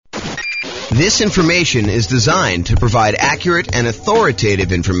This information is designed to provide accurate and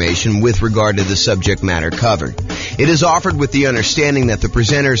authoritative information with regard to the subject matter covered. It is offered with the understanding that the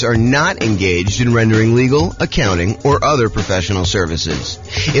presenters are not engaged in rendering legal, accounting, or other professional services.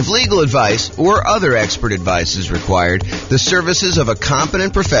 If legal advice or other expert advice is required, the services of a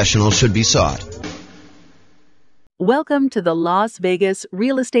competent professional should be sought. Welcome to the Las Vegas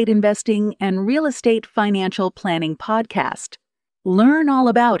Real Estate Investing and Real Estate Financial Planning Podcast. Learn all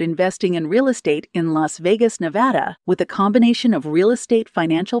about investing in real estate in Las Vegas, Nevada, with a combination of real estate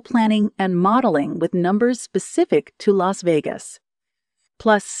financial planning and modeling with numbers specific to Las Vegas.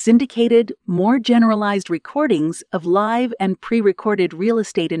 Plus syndicated, more generalized recordings of live and pre-recorded real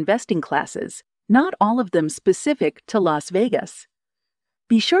estate investing classes, not all of them specific to Las Vegas.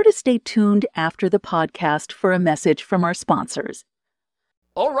 Be sure to stay tuned after the podcast for a message from our sponsors.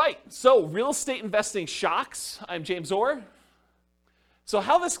 All right, so real estate investing shocks. I'm James Orr. So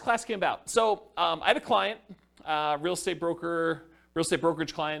how this class came about. So I had a client, real estate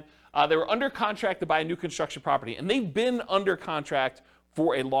brokerage client. They were under contract to buy a new construction property, and they've been under contract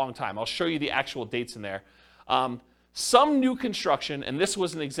for a long time. I'll show you the actual dates in there. Some new construction, and this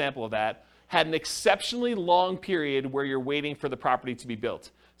was an example of that, had an exceptionally long period where you're waiting for the property to be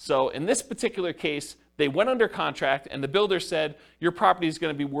built. So in this particular case, they went under contract, and the builder said, your property is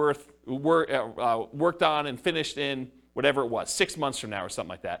going to be worked on and finished in whatever it was, 6 months from now or something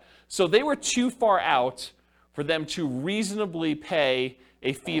like that. So they were too far out for them to reasonably pay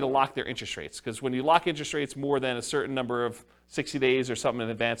a fee to lock their interest rates. Because when you lock interest rates more than a certain number of 60 days or something in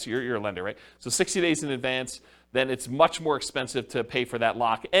advance, you're a lender, right? So 60 days in advance, then it's much more expensive to pay for that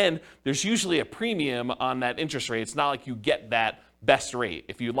lock. And there's usually a premium on that interest rate. It's not like you get that best rate.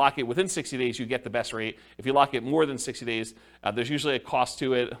 If you lock it within 60 days, you get the best rate. If you lock it more than 60 days, there's usually a cost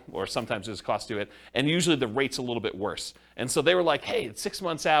to it, or sometimes there's a cost to it, and usually the rate's a little bit worse. And so they were like, hey, it's 6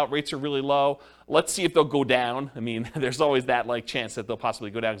 months out, rates are really low. Let's see if they'll go down. I mean, there's always that chance that they'll possibly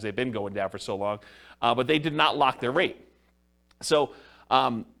go down because they've been going down for so long. But they did not lock their rate. So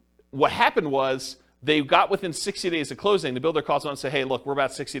what happened was, they got within 60 days of closing. The builder calls on and says, hey, look, we're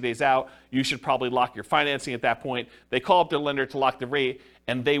about 60 days out. You should probably lock your financing at that point. They call up their lender to lock the rate,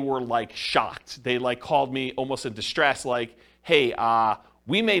 and they were shocked. They called me almost in distress, hey,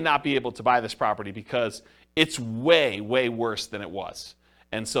 we may not be able to buy this property because it's way, way worse than it was.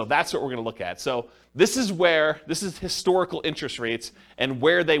 And so that's what we're going to look at. So this is historical interest rates and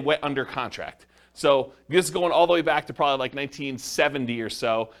where they went under contract. So this is going all the way back to probably 1970 or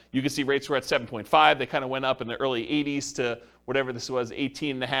so. You can see rates were at 7.5. They kind of went up in the early 80s to whatever this was,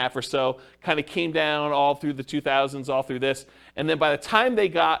 18.5 or so. Kind of came down all through the 2000s, all through this. And then by the time they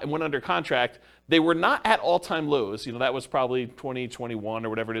got and went under contract, they were not at all-time lows. That was probably 2021 or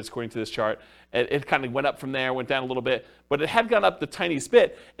whatever it is according to this chart. It kind of went up from there, went down a little bit, but it had gone up the tiniest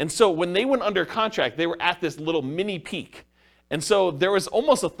bit. And so when they went under contract, they were at this little mini peak. And so there was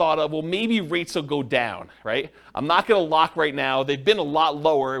almost a thought of, well, maybe rates will go down, right? I'm not going to lock right now. They've been a lot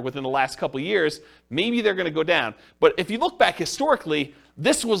lower within the last couple of years. Maybe they're going to go down. But if you look back historically,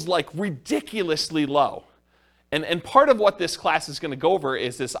 this was ridiculously low. And part of what this class is going to go over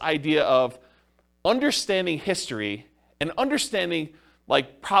is this idea of understanding history and understanding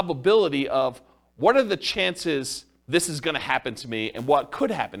probability of what are the chances this is going to happen to me and what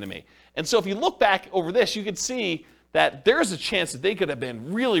could happen to me. And so if you look back over this, you can see that there's a chance that they could have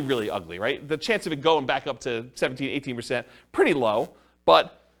been really, really ugly, right? The chance of it going back up to 17, 18%, pretty low.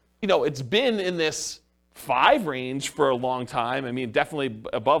 But, it's been in this 5 range for a long time. I mean, definitely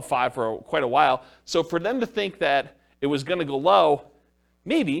above 5 for quite a while. So for them to think that it was going to go low,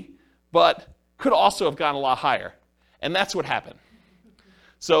 maybe, but could also have gone a lot higher. And that's what happened.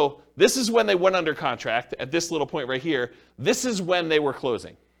 So this is when they went under contract at this little point right here. This is when they were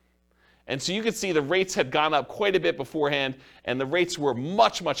closing. And so you can see the rates had gone up quite a bit beforehand, and the rates were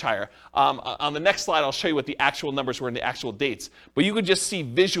much, much higher. On the next slide, I'll show you what the actual numbers were and the actual dates. But you could just see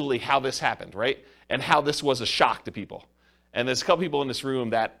visually how this happened, right? And how this was a shock to people. And there's a couple people in this room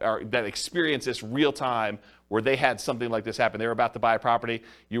that experienced this real time where they had something like this happen. They were about to buy a property.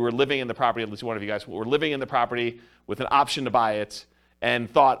 You were living in the property, at least one of you guys were living in the property with an option to buy it. And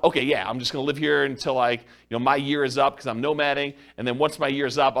thought, okay, yeah, I'm just going to live here until my year is up because I'm nomading. And then once my year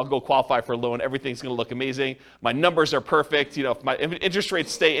is up, I'll go qualify for a loan. Everything's going to look amazing. My numbers are perfect. If my interest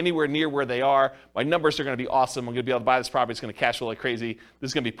rates stay anywhere near where they are, my numbers are going to be awesome. I'm going to be able to buy this property. It's going to cash flow like crazy. This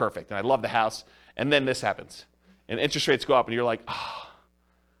is going to be perfect. And I love the house. And then this happens. And interest rates go up and you're like, oh,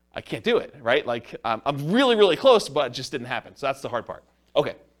 I can't do it, right? I'm really, really close, but it just didn't happen. So that's the hard part.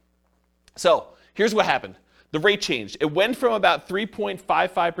 Okay. So here's what happened. the rate changed. It went from about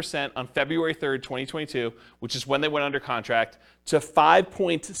 3.55% on February 3rd, 2022, which is when they went under contract, to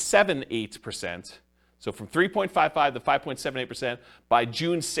 5.78%. So from 3.55 to 5.78% by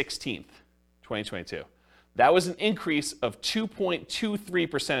June 16th, 2022. That was an increase of 2.23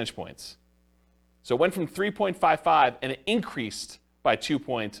 percentage points. So it went from 3.55 and it increased by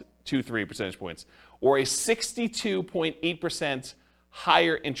 2.23 percentage points, or a 62.8%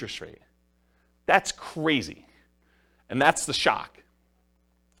 higher interest rate. That's crazy. And that's the shock.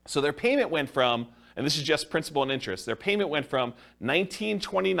 So their payment went from, and this is just principal and interest, their payment went from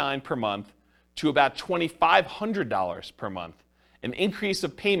 $1,929 per month to about $2,500 per month, an increase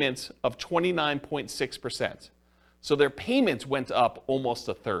of payments of 29.6%. So their payments went up almost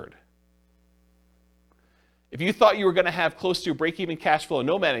a third. If you thought you were going to have close to break-even cash flow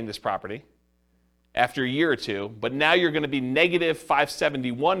nomading this property after a year or two, but now you're going to be negative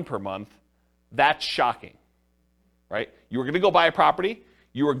 $571 per month, that's shocking, right? You were going to go buy a property.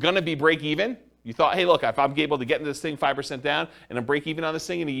 You were going to be break-even. You thought, hey, look, if I'm able to get into this thing 5% down and I'm break-even on this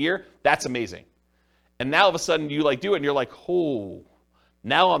thing in a year, that's amazing. And now all of a sudden you do it and you're like, oh,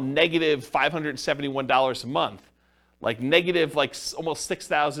 now I'm negative $571 a month, negative almost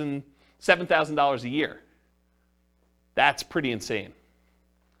 $6,000, $7,000 a year. That's pretty insane.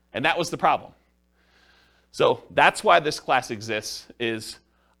 And that was the problem. So that's why this class exists, is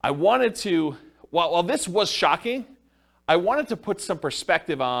I wanted to, while this was shocking, I wanted to put some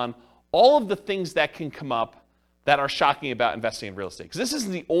perspective on all of the things that can come up that are shocking about investing in real estate. Because this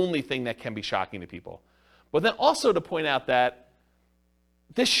isn't the only thing that can be shocking to people. But then also to point out that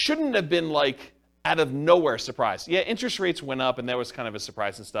this shouldn't have been out of nowhere surprise. Yeah, interest rates went up and there was kind of a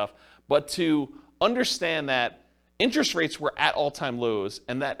surprise and stuff. But to understand that interest rates were at all-time lows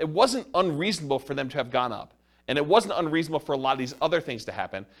and that it wasn't unreasonable for them to have gone up. And it wasn't unreasonable for a lot of these other things to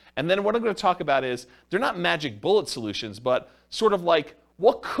happen. And then what I'm going to talk about is, they're not magic bullet solutions, but sort of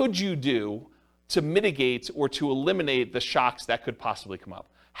what could you do to mitigate or to eliminate the shocks that could possibly come up?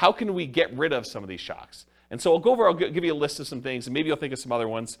 How can we get rid of some of these shocks? And so I'll give you a list of some things, and maybe you'll think of some other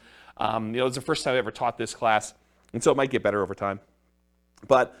ones. It's the first time I ever taught this class, and so it might get better over time.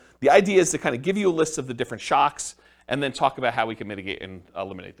 But the idea is to kind of give you a list of the different shocks, and then talk about how we can mitigate and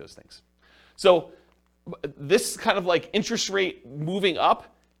eliminate those things. So this kind of interest rate moving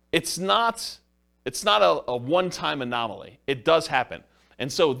up, it's not a one-time anomaly. It does happen. And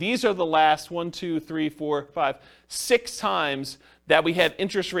so these are the last 6 times that we had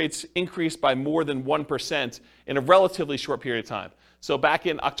interest rates increase by more than 1% in a relatively short period of time. So back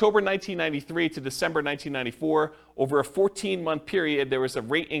in October 1993 to December 1994, over a 14-month period, there was a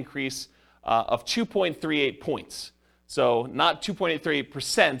rate increase of 2.38 points. So not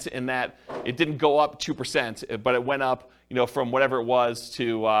 2.83% in that it didn't go up 2%, but it went up, from whatever it was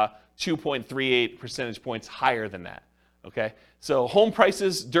to 2.38 percentage points higher than that. Okay, so home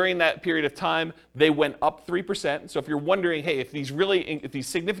prices during that period of time, they went up 3%. So if you're wondering, hey, if these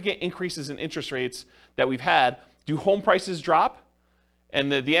significant increases in interest rates that we've had, do home prices drop?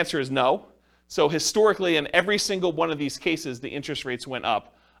 And the answer is no. So historically, in every single one of these cases, the interest rates went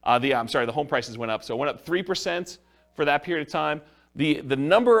up. The home prices went up. So it went up 3% for that period of time. The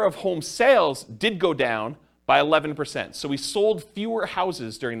number of home sales did go down by 11%. So we sold fewer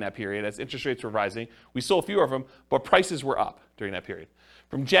houses during that period as interest rates were rising. We sold fewer of them, but prices were up during that period.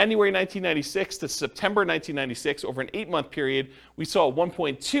 From January 1996 to September 1996, over an 8-month period, we saw a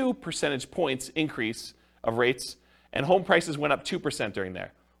 1.2 percentage points increase of rates, and home prices went up 2% during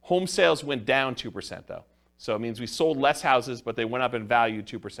there. Home sales went down 2%, though. So it means we sold less houses, but they went up in value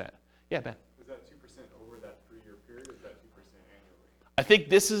 2%. Yeah, Ben? Was that 2% over that 3-year period, or is that 2% annually? I think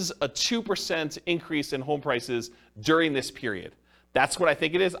this is a 2% increase in home prices during this period. That's what I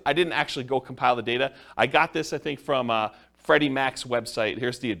think it is. I didn't actually go compile the data. I got this, I think, from Freddie Mac's website.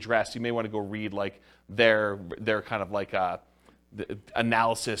 Here's the address. You may want to go read their kind of the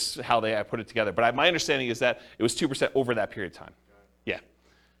analysis, how they put it together. But my understanding is that it was 2% over that period of time. Yeah.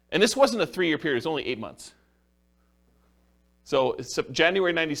 And this wasn't a 3-year period. It was only 8 months. So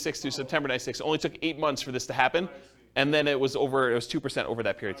January 96 through September 96, it only took 8 months for this to happen. And then it was 2% over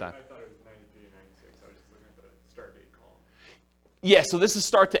that period of time. I thought it was 93 and 96. I was just looking at the start date column. Yeah, so this is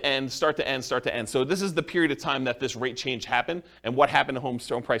start to end, start to end, start to end. So this is the period of time that this rate change happened, and what happened to home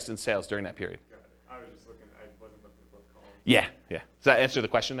prices and sales during that period. Got it. I was just looking, I wasn't looking at both columns. Yeah. Does that answer the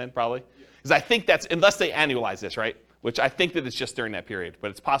question then, probably? Because I think that's, unless they annualize this, right? Which I think that it's just during that period, but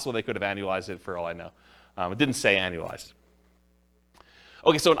it's possible they could have annualized it for all I know. It didn't say annualized.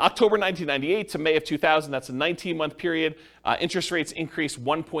 Okay, so in October 1998 to May of 2000, that's a 19-month period, interest rates increased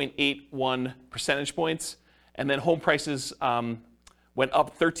 1.81 percentage points, and then home prices went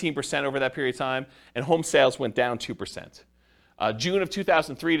up 13% over that period of time, and home sales went down 2%. June of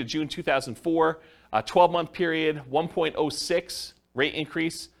 2003 to June 2004, 12-month period, 1.06 rate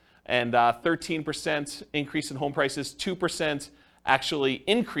increase, and 13% increase in home prices, 2% actually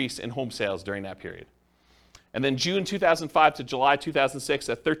increase in home sales during that period. And then June 2005 to July 2006,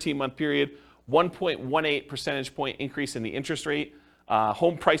 a 13-month period, 1.18 percentage point increase in the interest rate.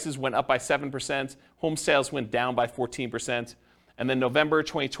 Home prices went up by 7%. Home sales went down by 14%. And then November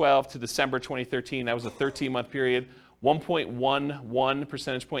 2012 to December 2013, that was a 13-month period, 1.11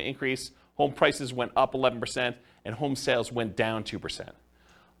 percentage point increase. Home prices went up 11%, and home sales went down 2%.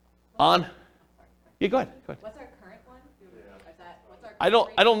 Yeah, go ahead. What's our current one? What's our I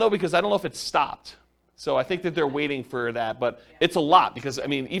don't know because I don't know if it's stopped. So I think that they're waiting for that, but it's a lot because, I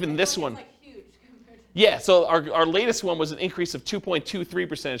mean, even this one. It's like huge compared to Yeah, so our latest one was an increase of 2.23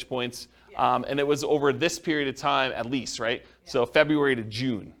 percentage points, and it was over this period of time at least, right? So February to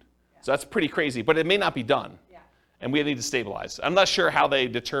June. So that's pretty crazy, but it may not be done, and we need to stabilize. I'm not sure how they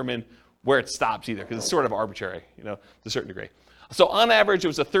determine where it stops either, because it's sort of arbitrary, to a certain degree. So on average, it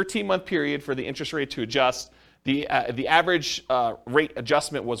was a 13-month period for the interest rate to adjust. The average rate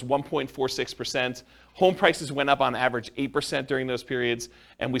adjustment was 1.46%. Home prices went up on average 8% during those periods,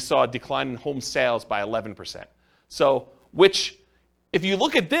 and we saw a decline in home sales by 11%. So, which, if you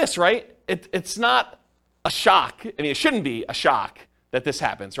look at this, right, it's not a shock. I mean, it shouldn't be a shock that this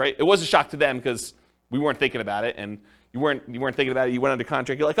happens, right? It was a shock to them because we weren't thinking about it, and you weren't thinking about it. You went under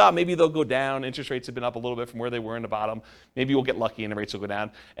contract. You're like, oh, maybe they'll go down. Interest rates have been up a little bit from where they were in the bottom. Maybe we'll get lucky and the rates will go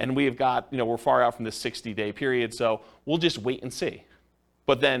down. And we've got, we're far out from this 60-day period, so we'll just wait and see.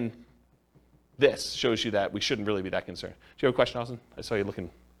 But then this shows you that we shouldn't really be that concerned. Do you have a question, Austin? I saw you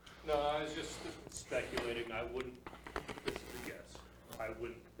looking. No, I was just speculating. This is a guess. I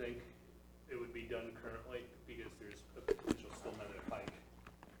wouldn't think it would be done currently because there's a potential still another hike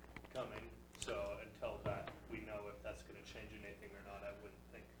coming. So until that, we know if that's going to change anything or not. I wouldn't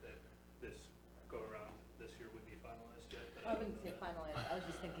think that this go around this year would be finalized yet. I wouldn't say finalized. I was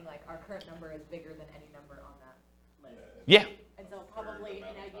just thinking like our current number is bigger than any number on that list. Yeah. And so probably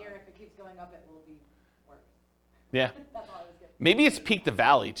in a year, if it keeps going up, it will be worse. Yeah. That's all I was getting. Maybe it's peak to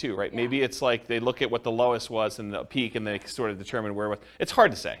valley too, right? Yeah. Maybe it's like they look at what the lowest was and the peak and they sort of determine where it was. It's hard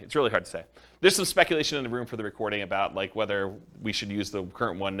to say. It's really hard to say. There's some speculation in the room for the recording about like whether we should use the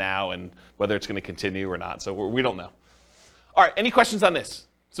current one now and whether it's going to continue or not. So we don't know. All right, any questions on this?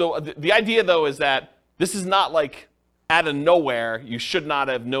 So the idea though is that this is not like out of nowhere. You should not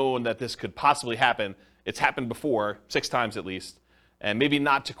have known that this could possibly happen. It's happened before, 6 times at least, and maybe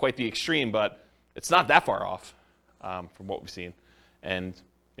not to quite the extreme, but it's not that far off from what we've seen. And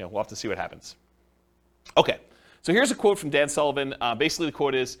we'll have to see what happens. Okay, so here's a quote from Dan Sullivan. Basically, the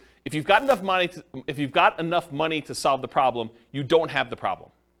quote is: "If you've got enough money to solve the problem, you don't have the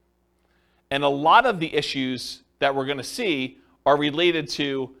problem." And a lot of the issues that we're going to see are related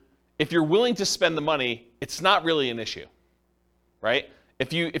to if you're willing to spend the money, it's not really an issue, right?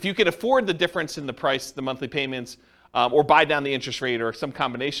 If you can afford the difference in the price, the monthly payments, or buy down the interest rate, or some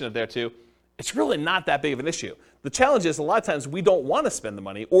combination of their two, it's really not that big of an issue. The challenge is a lot of times we don't want to spend the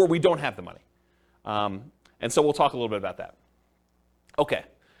money, or we don't have the money. And so we'll talk a little bit about that. Okay,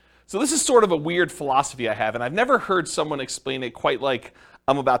 so this is sort of a weird philosophy I have, and I've never heard someone explain it quite like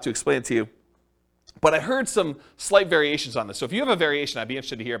I'm about to explain it to you. But I heard some slight variations on this. So if you have a variation, I'd be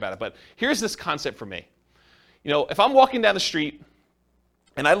interested to hear about it. But here's this concept for me. If I'm walking down the street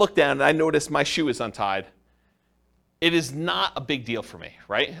and I look down and I notice my shoe is untied, it is not a big deal for me,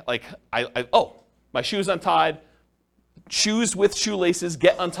 right? Like, my shoe is untied. Shoes with shoelaces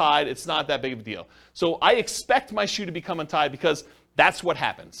get untied. It's not that big of a deal. So I expect my shoe to become untied because that's what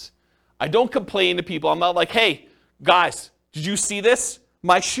happens. I don't complain to people. I'm not like, hey, guys, did you see this?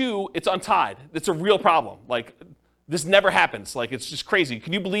 My shoe, it's untied. It's a real problem. Like, this never happens. Like, it's just crazy.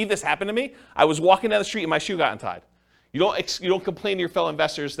 Can you believe this happened to me? I was walking down the street and my shoe got untied. You don't complain to your fellow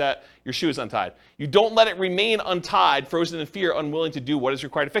investors that your shoe is untied. You don't let it remain untied, frozen in fear, unwilling to do what is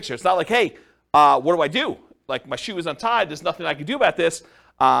required to fix it. It's not like, hey, what do I do? Like, my shoe is untied. There's nothing I can do about this.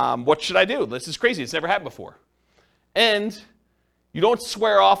 What should I do? This is crazy. It's never happened before. And you don't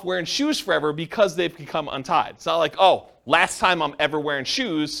swear off wearing shoes forever because they've become untied. It's not like, oh, last time I'm ever wearing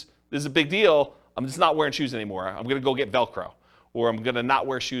shoes, this is a big deal. I'm just not wearing shoes anymore. I'm going to go get Velcro. Or I'm going to not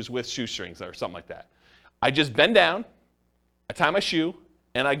wear shoes with shoestrings or something like that. I just bend down, I tie my shoe,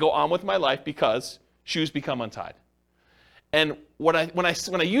 and I go on with my life because shoes become untied. And when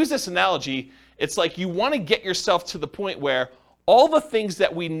I use this analogy, it's like you want to get yourself to the point where all the things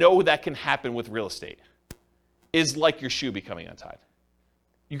that we know that can happen with real estate is like your shoe becoming untied.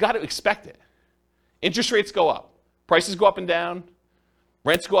 You got to expect it. Interest rates go up. Prices go up and down.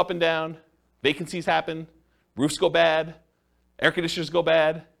 Rents go up and down, vacancies happen, roofs go bad, air conditioners go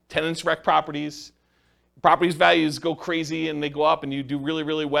bad, tenants wreck properties values go crazy and they go up and you do really,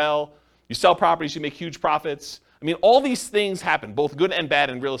 really well. You sell properties, you make huge profits. I mean, all these things happen, both good and bad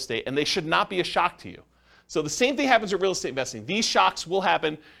in real estate, and they should not be a shock to you. So the same thing happens with real estate investing. These shocks will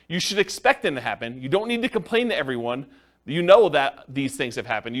happen. You should expect them to happen. You don't need to complain to everyone. You know that these things have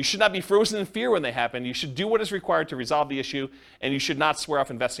happened. You should not be frozen in fear when they happen. You should do what is required to resolve the issue, and you should not swear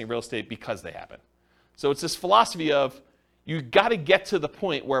off investing in real estate because they happen. So it's this philosophy of you got to get to the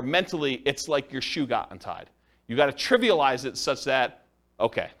point where mentally it's like your shoe got untied. You got to trivialize it such that,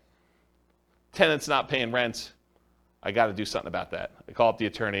 okay, tenant's not paying rent. I got to do something about that. I call up the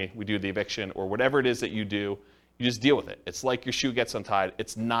attorney, we do the eviction, or whatever it is that you do, you just deal with it. It's like your shoe gets untied.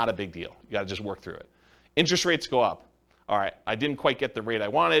 It's not a big deal. You got to just work through it. Interest rates go up. All right, I didn't quite get the rate I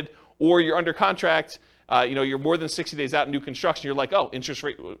wanted, or you're under contract, you're more than 60 days out in new construction, you're like, oh, interest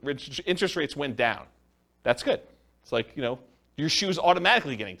rates went down. That's good. It's like, your shoe's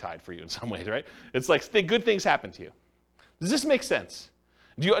automatically getting tied for you in some ways, right? It's like good things happen to you. Does this make sense?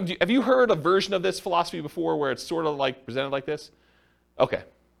 Have you heard a version of this philosophy before where it's sort of like presented like this? Okay.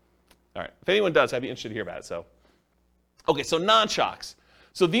 All right. If anyone does, I'd be interested to hear about it. So non-shocks.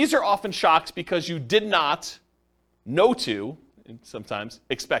 So these are often shocks because you did not know to, and sometimes,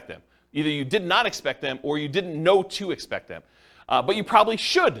 expect them. Either you did not expect them or you didn't know to expect them. But you probably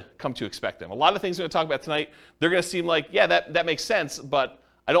should come to expect them. A lot of things we're going to talk about tonight, they're going to seem like, yeah, that makes sense, but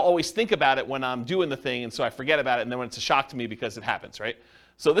I don't always think about it when I'm doing the thing, and so I forget about it, and then when it's a shock to me because it happens, right?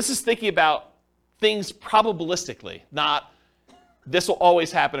 So this is thinking about things probabilistically, not this will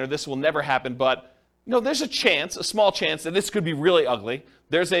always happen or this will never happen, but there's a small chance that this could be really ugly.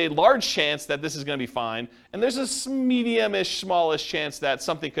 There's a large chance that this is going to be fine, and there's a medium-ish, smallish chance that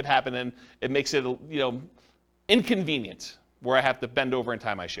something could happen and it makes it, inconvenient, where I have to bend over and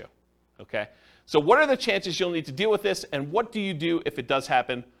tie my shoe, okay? So what are the chances you'll need to deal with this, and what do you do if it does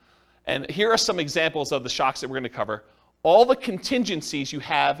happen? And here are some examples of the shocks that we're going to cover. All the contingencies you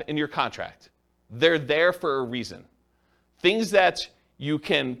have in your contract, they're there for a reason. Things that you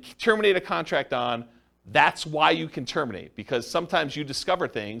can terminate a contract on, that's why you can terminate, because sometimes you discover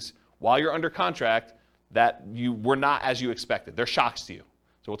things while you're under contract that you were not as you expected. They're shocks to you.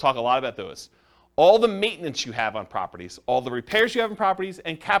 So we'll talk a lot about those. All the maintenance you have on properties, all the repairs you have on properties,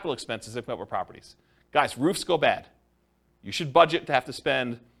 and capital expenses that come up with properties. Guys, roofs go bad. You should budget to have to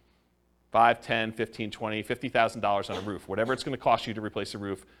spend $5, $10, $15, $20, $50,000 on a roof. Whatever it's going to cost you to replace a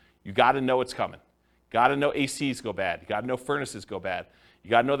roof, you got to know it's coming. Got to know ACs go bad. You got to know furnaces go bad. You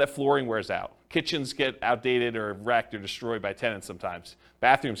got to know that flooring wears out. Kitchens get outdated or wrecked or destroyed by tenants sometimes.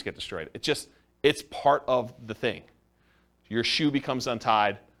 Bathrooms get destroyed. It's part of the thing. Your shoe becomes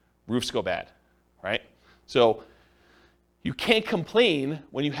untied. Roofs go bad. Right? So you can't complain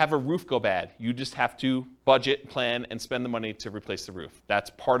when you have a roof go bad. You just have to budget, plan, and spend the money to replace the roof.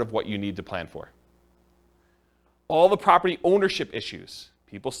 That's part of what you need to plan for. All the property ownership issues.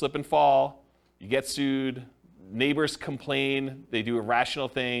 People slip and fall. You get sued. Neighbors complain. They do irrational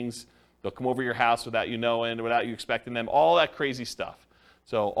things. They'll come over your house without you knowing, without you expecting them. All that crazy stuff.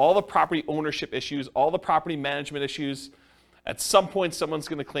 So all the property ownership issues, all the property management issues. At some point, someone's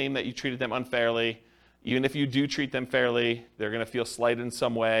going to claim that you treated them unfairly. Even if you do treat them fairly, they're going to feel slighted in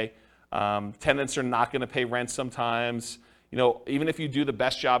some way. Tenants are not going to pay rent sometimes. Even if you do the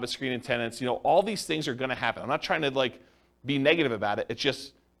best job at screening tenants, all these things are going to happen. I'm not trying to be negative about it. It's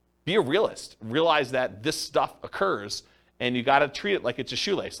just be a realist. Realize that this stuff occurs, and you got to treat it like it's a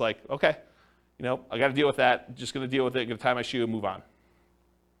shoelace. Like, okay, I got to deal with that. I'm just going to deal with it. I'm going to tie my shoe and move on.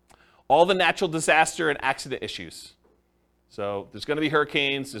 All the natural disaster and accident issues. So there's going to be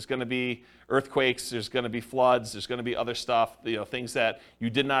hurricanes, there's going to be earthquakes, there's going to be floods, there's going to be other stuff, things that you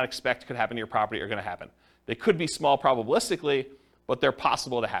did not expect could happen to your property are going to happen. They could be small probabilistically, but they're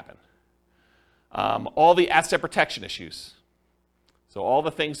possible to happen. All the asset protection issues. So all the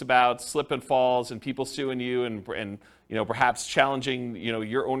things about slip and falls and people suing you and perhaps challenging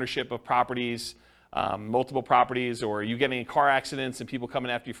your ownership of properties, multiple properties, or you getting in car accidents and people coming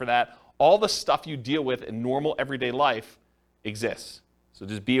after you for that. All the stuff you deal with in normal everyday life exists. So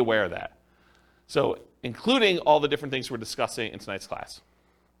just be aware of that. So including all the different things we're discussing in tonight's class.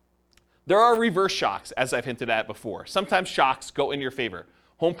 There are reverse shocks, as I've hinted at before. Sometimes shocks go in your favor.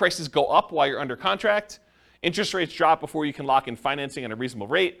 Home prices go up while you're under contract. Interest rates drop before you can lock in financing at a reasonable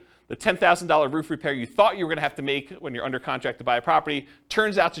rate. The $10,000 roof repair you thought you were going to have to make when you're under contract to buy a property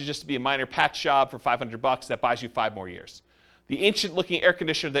turns out to just be a minor patch job for $500 that buys you 5 more years. The ancient-looking air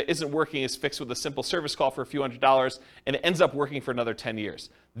conditioner that isn't working is fixed with a simple service call for a few $100s, and it ends up working for another 10 years.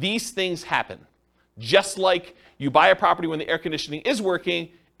 These things happen. Just like you buy a property when the air conditioning is working,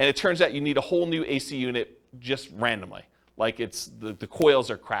 and it turns out you need a whole new AC unit just randomly. Like it's the coils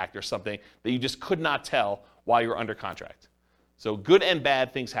are cracked or something that you just could not tell while you're under contract. So good and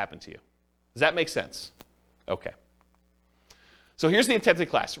bad things happen to you. Does that make sense? Okay. So here's the intent of the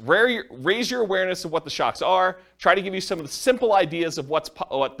class. Raise your awareness of what the shocks are. Try to give you some of the simple ideas of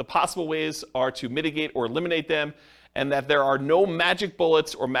what the possible ways are to mitigate or eliminate them, and that there are no magic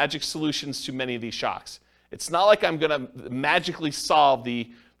bullets or magic solutions to many of these shocks. It's not like I'm going to magically solve the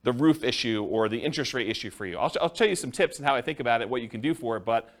roof issue or the interest rate issue for you. I'll tell you some tips and how I think about it, what you can do for it,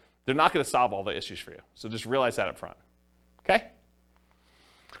 but they're not going to solve all the issues for you. So just realize that up front. Okay?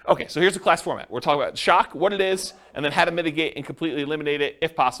 Okay, so here's the class format. We're talking about shock, what it is, and then how to mitigate and completely eliminate it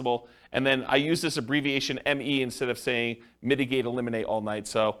if possible. And then I use this abbreviation ME instead of saying mitigate, eliminate all night.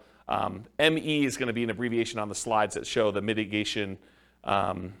 So ME is going to be an abbreviation on the slides that show the mitigation,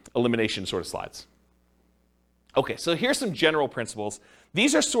 elimination sort of slides. Okay, so here's some general principles.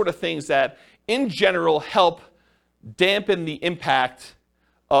 These are sort of things that, in general, help dampen the impact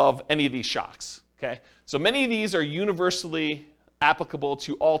of any of these shocks. Okay, so many of these are universally applicable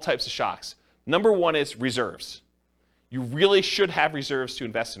to all types of shocks. Number one is reserves. You really should have reserves to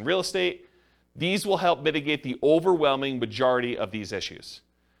invest in real estate. These will help mitigate the overwhelming majority of these issues.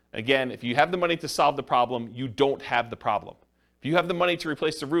 Again, if you have the money to solve the problem, you don't have the problem. If you have the money to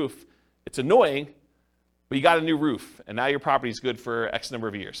replace the roof, it's annoying, but you got a new roof, and now your property is good for X number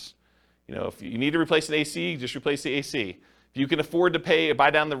of years. You know, if you need to replace an AC, just replace the AC. If you can afford to buy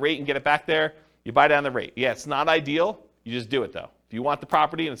down the rate and get it back there, you buy down the rate. Yeah, it's not ideal. You just do it, though. If you want the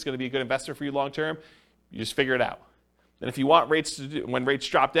property and it's going to be a good investment for you long term, you just figure it out. And if you want rates when rates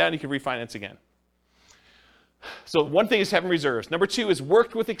drop down, you can refinance again. So one thing is having reserves. Number two is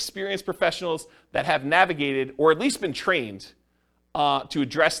worked with experienced professionals that have navigated or at least been trained to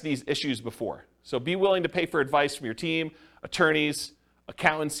address these issues before. So be willing to pay for advice from your team, attorneys,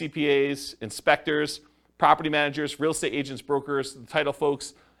 accountants, CPAs, inspectors, property managers, real estate agents, brokers, the title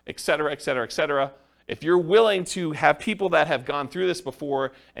folks, et cetera, et cetera, et cetera. If you're willing to have people that have gone through this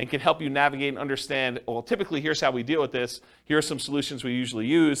before and can help you navigate and understand, well, typically here's how we deal with this, here are some solutions we usually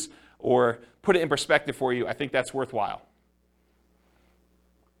use, or put it in perspective for you, I think that's worthwhile.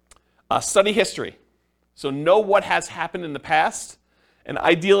 Study history. So know what has happened in the past, and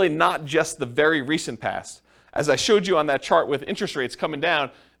ideally not just the very recent past. As I showed you on that chart with interest rates coming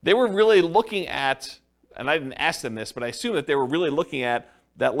down, they were really looking at, and I didn't ask them this, but I assume that they were really looking at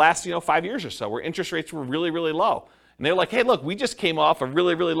that last 5 years or so where interest rates were really, really low. And they were like, hey, look, we just came off a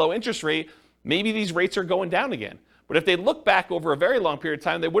really, really low interest rate. Maybe these rates are going down again. But if they look back over a very long period of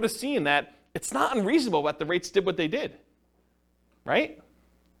time, they would have seen that it's not unreasonable that the rates did what they did, right?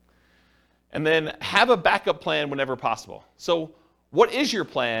 And then have a backup plan whenever possible. So what is your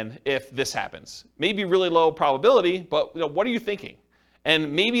plan if this happens? Maybe really low probability, but what are you thinking?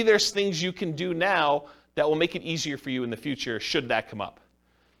 And maybe there's things you can do now that will make it easier for you in the future should that come up.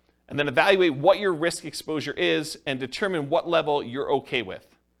 And then evaluate what your risk exposure is and determine what level you're okay with.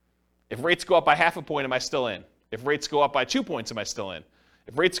 If rates go up by 0.5 point, am I still in? If rates go up by 2 points, am I still in?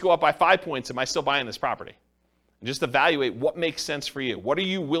 If rates go up by 5 points, am I still buying this property? And just evaluate what makes sense for you. What are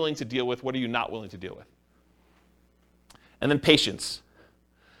you willing to deal with? What are you not willing to deal with? And then patience.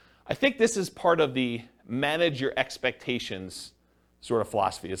 I think this is part of the manage your expectations sort of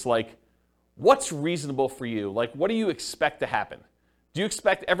philosophy. It's like, what's reasonable for you? Like, what do you expect to happen? Do you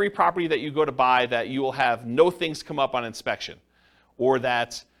expect every property that you go to buy that you will have no things come up on inspection? Or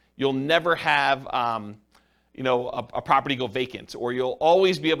that you'll never have a property go vacant? Or you'll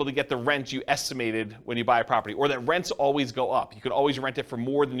always be able to get the rent you estimated when you buy a property? Or that rents always go up? You can always rent it for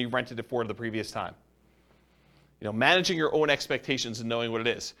more than you rented it for the previous time. Managing your own expectations and knowing what it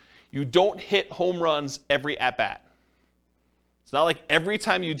is. You don't hit home runs every at-bat. It's not like every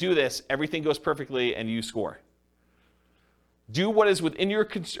time you do this, everything goes perfectly and you score. Do what is within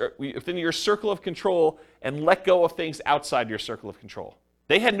your circle of control and let go of things outside your circle of control.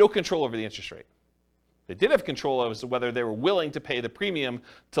 They had no control over the interest rate. They did have control as to whether they were willing to pay the premium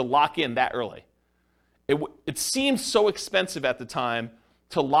to lock in that early. It seemed so expensive at the time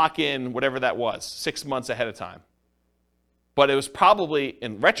to lock in whatever that was, 6 months ahead of time. But it was probably,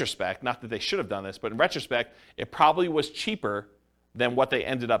 in retrospect, not that they should have done this, but in retrospect, it probably was cheaper than what they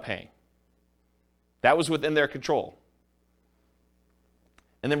ended up paying. That was within their control.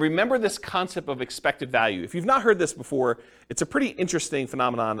 And then remember this concept of expected value. If you've not heard this before, it's a pretty interesting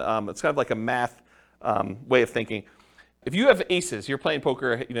phenomenon. It's kind of like a math way of thinking. If you have aces, you're playing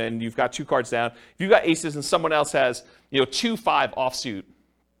poker and you've got 2 cards down. If you've got aces and someone else has 2-5 offsuit,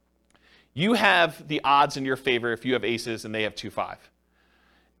 you have the odds in your favor if you have aces and they have 2-5.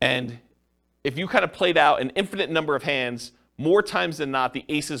 And if you kind of played out an infinite number of hands, more times than not, the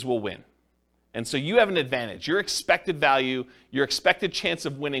aces will win. And so you have an advantage. Your expected value, your expected chance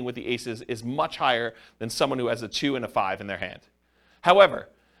of winning with the aces is much higher than someone who has a 2 and a 5 in their hand. However,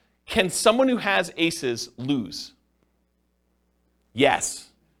 can someone who has aces lose? Yes.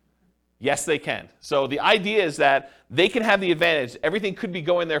 Yes, they can. So the idea is that they can have the advantage. Everything could be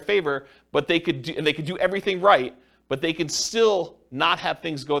going in their favor, but they could do everything right, but they could still not have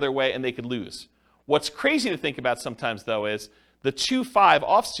things go their way and they could lose. What's crazy to think about sometimes, though, is the 2-5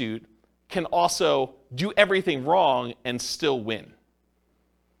 offsuit can also do everything wrong and still win.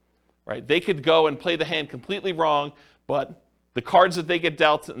 Right? They could go and play the hand completely wrong, but the cards that they get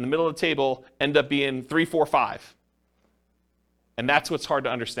dealt in the middle of the table end up being 3, 4, 5. And that's what's hard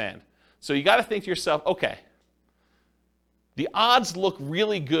to understand. So you got to think to yourself, okay, the odds look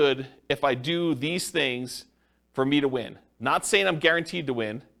really good if I do these things for me to win. Not saying I'm guaranteed to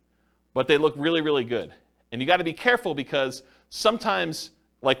win, but they look really, really good. And you got to be careful because sometimes,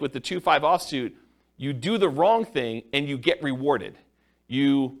 like with the 2-5 offsuit, you do the wrong thing and you get rewarded.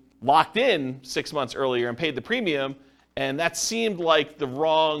 You locked in 6 months earlier and paid the premium, and that seemed like the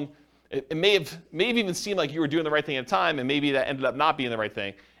wrong, it may have even seemed like you were doing the right thing at the time, and maybe that ended up not being the right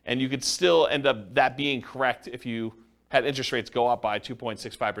thing. And you could still end up that being correct if you had interest rates go up by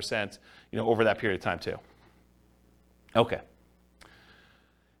 2.65%, over that period of time too. Okay.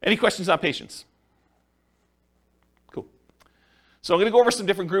 Any questions on patience? Cool. So I'm going to go over some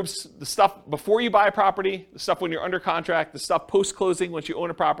different groups, the stuff before you buy a property, the stuff when you're under contract, the stuff post-closing once you own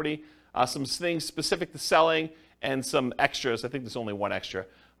a property, some things specific to selling, and some extras. I think there's only one extra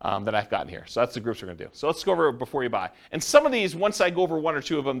that I've gotten here. So that's the groups we're going to do. So let's go over before you buy. And some of these, once I go over 1 or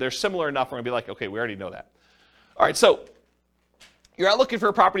 2 of them, they're similar enough we're going to be like, okay, we already know that. All right, so you're out looking for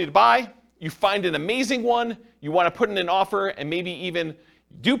a property to buy. You find an amazing one. You want to put in an offer, and maybe even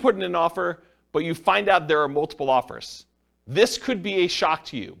do put in an offer, but you find out there are multiple offers. This could be a shock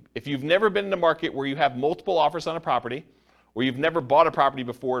to you. If you've never been in a market where you have multiple offers on a property, or you've never bought a property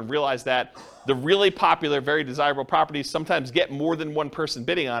before and realized that the really popular, very desirable properties sometimes get more than one person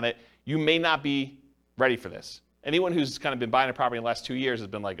bidding on it, you may not be ready for this. Anyone who's kind of been buying a property in the last 2 years has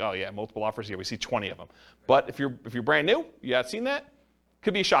been like, oh yeah, multiple offers here, we see 20 of them. But if you're brand new, you haven't seen that,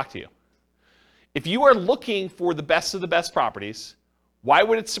 could be a shock to you. If you are looking for the best of the best properties, why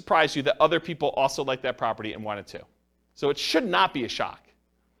would it surprise you that other people also like that property and want it too? So it should not be a shock.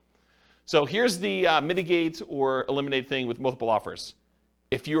 So here's the mitigate or eliminate thing with multiple offers.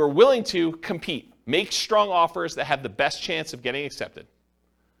 If you are willing to compete, make strong offers that have the best chance of getting accepted.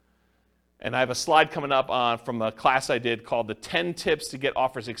 And I have a slide coming up from a class I did called the 10 tips to get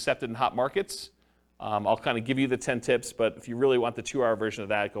offers accepted in hot markets. I'll kind of give you the 10 tips, but if you really want the 2-hour version of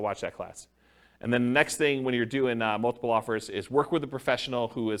that, go watch that class. And then the next thing when you're doing multiple offers is work with a professional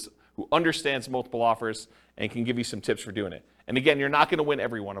who understands multiple offers and can give you some tips for doing it. And again, you're not going to win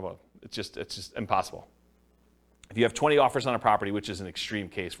every one of them. It's just impossible. If you have 20 offers on a property, which is an extreme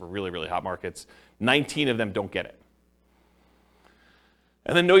case for really, really hot markets, 19 of them don't get it.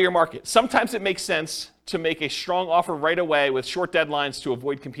 And then know your market. Sometimes it makes sense to make a strong offer right away with short deadlines to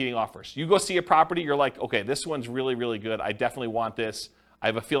avoid competing offers. You go see a property, you're like, okay, this one's really, really good. I definitely want this. I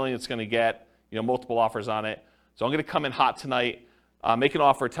have a feeling it's going to get multiple offers on it. So I'm going to come in hot tonight, make an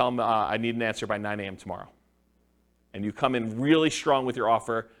offer, tell them I need an answer by 9 a.m. tomorrow. And you come in really strong with your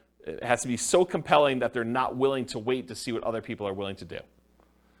offer. It has to be so compelling that they're not willing to wait to see what other people are willing to do.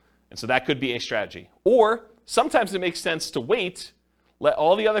 And so that could be a strategy. Or sometimes it makes sense to wait, let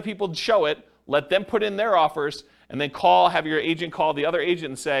all the other people show it, let them put in their offers, and then have your agent call the other agent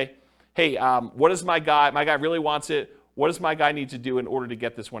and say, hey, what is my guy really wants it. What does my guy need to do in order to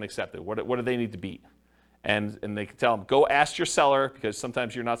get this one accepted? What do they need to beat? And they can tell them, go ask your seller, because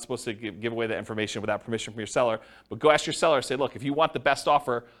sometimes you're not supposed to give away that information without permission from your seller, but go ask your seller, say, look, if you want the best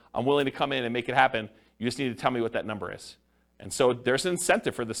offer, I'm willing to come in and make it happen. You just need to tell me what that number is. And so there's an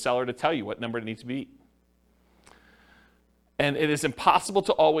incentive for the seller to tell you what number it needs to be. And it is impossible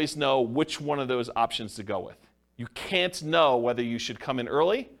to always know which one of those options to go with. You can't know whether you should come in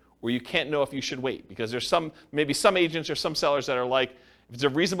early or you can't know if you should wait, because there's maybe some agents or some sellers that are like, if it's a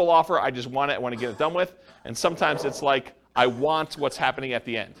reasonable offer, I just want it, I want to get it done with. And sometimes it's like, I want what's happening at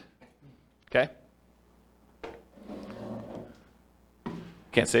the end. Okay?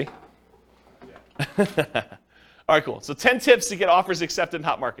 Can't see? All right, cool. So 10 tips to get offers accepted in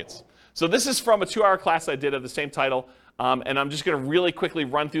hot markets. So this is from a 2-hour class I did of the same title. And I'm just going to really quickly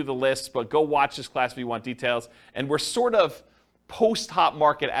run through the list, but go watch this class if you want details. And we're sort of post-hot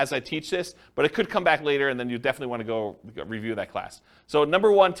market as I teach this, but it could come back later, and then you definitely want to go review that class. So number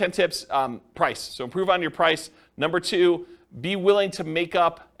 1, 10 tips, price. So improve on your price. Number 2, be willing to make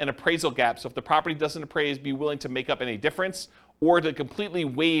up an appraisal gap. So if the property doesn't appraise, be willing to make up any difference or to completely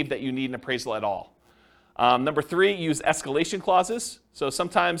waive that you need an appraisal at all. Number 3, use escalation clauses. So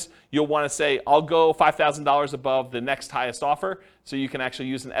sometimes you'll want to say, I'll go $5,000 above the next highest offer. So you can actually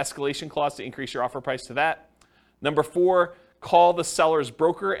use an escalation clause to increase your offer price to that. Number 4, call the seller's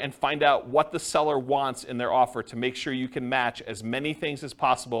broker and find out what the seller wants in their offer to make sure you can match as many things as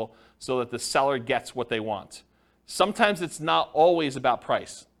possible so that the seller gets what they want. Sometimes it's not always about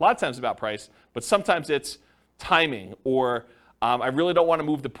price. A lot of times it's about price, but sometimes it's timing, or I really don't want to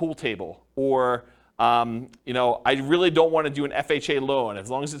move the pool table, or I really don't want to do an FHA loan. As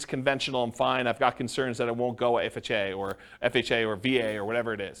long as it's conventional, I'm fine. I've got concerns that it won't go FHA or VA or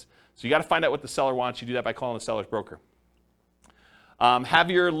whatever it is. So you got to find out what the seller wants. You do that by calling the seller's broker.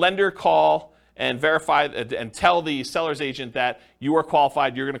 Have your lender call and verify and tell the seller's agent that you are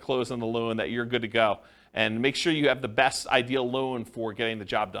qualified, you're going to close on the loan, that you're good to go. And make sure you have the best ideal loan for getting the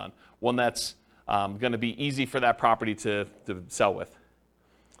job done, one that's going to be easy for that property to sell with.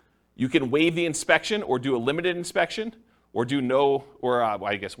 You can waive the inspection or do a limited inspection, or do no, or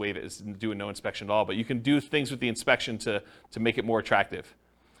I guess waive it is do a no inspection at all, but you can do things with the inspection to make it more attractive.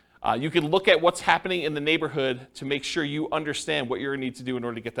 You can look at what's happening in the neighborhood to make sure you understand what you're going to need to do in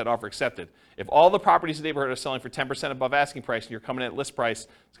order to get that offer accepted. If all the properties in the neighborhood are selling for 10% above asking price and you're coming in at list price,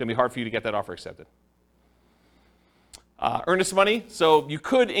 it's going to be hard for you to get that offer accepted. Earnest money, so you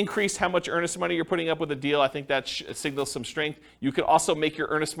could increase how much earnest money you're putting up with a deal. I think that signals some strength. You could also make your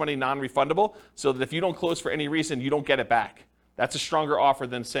earnest money non-refundable so that if you don't close for any reason, you don't get it back. That's a stronger offer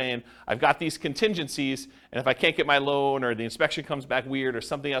than saying, I've got these contingencies, and if I can't get my loan or the inspection comes back weird or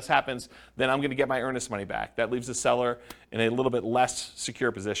something else happens, then I'm going to get my earnest money back. That leaves the seller in a little bit less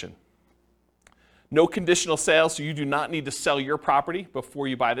secure position. No conditional sales, so you do not need to sell your property before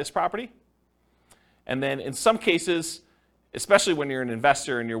you buy this property. And then in some cases, especially when you're an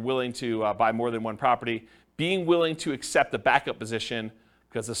investor and you're willing to buy more than one property, being willing to accept a backup position,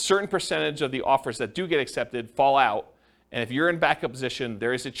 because a certain percentage of the offers that do get accepted fall out. And if you're in backup position,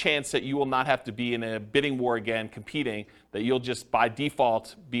 there is a chance that you will not have to be in a bidding war again, competing, that you'll just by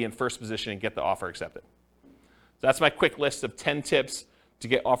default be in first position and get the offer accepted. So that's my quick list of 10 tips to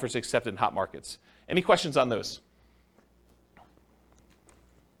get offers accepted in hot markets. Any questions on those?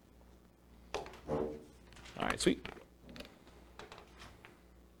 All right, sweet.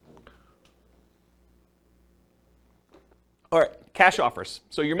 All right, cash offers.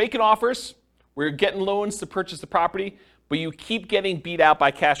 So you're making offers, we're getting loans to purchase the property, but you keep getting beat out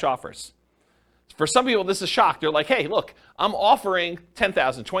by cash offers. For some people, this is a shock. They're like, hey, look, I'm offering $10,000,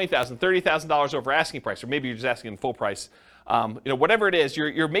 $20,000, $30,000 over asking price, or maybe you're just asking full price. Whatever it is,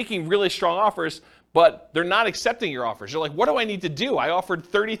 you're making really strong offers, but they're not accepting your offers. You're like, what do I need to do? I offered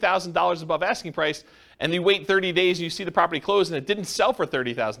 $30,000 above asking price, and you wait 30 days and you see the property close and it didn't sell for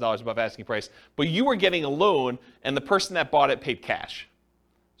 $30,000 above asking price, but you were getting a loan and the person that bought it paid cash.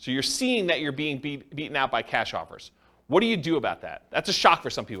 So you're seeing that you're being beaten out by cash offers. What do you do about that? That's a shock for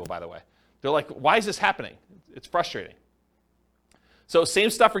some people, by the way. They're like, why is this happening? It's frustrating. So same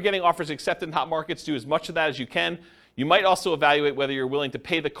stuff for getting offers accepted in hot markets. Do as much of that as you can. You might also evaluate whether you're willing to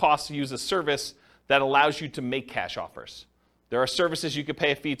pay the cost to use a service that allows you to make cash offers. There are services you could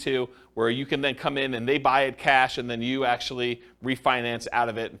pay a fee to where you can then come in and they buy it cash and then you actually refinance out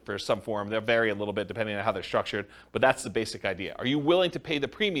of it for some form. They'll vary a little bit depending on how they're structured, but that's the basic idea. Are you willing to pay the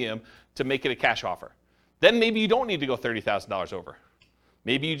premium to make it a cash offer? Then maybe you don't need to go $30,000 over.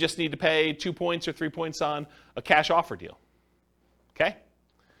 Maybe you just need to pay 2 points or 3 points on a cash offer deal. Okay?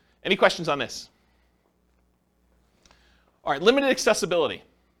 Any questions on this? All right, limited accessibility.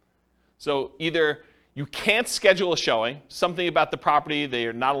 So either you can't schedule a showing, something about the property,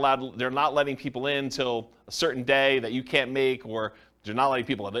 they're not letting people in until a certain day that you can't make, or they're not letting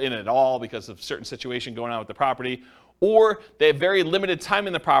people in at all because of a certain situation going on with the property, or they have very limited time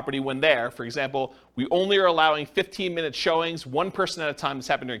in the property when there. For example, we only are allowing 15-minute showings, one person at a time. This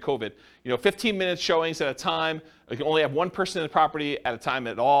happened during COVID. 15-minute showings at a time. We can only have one person in the property at a time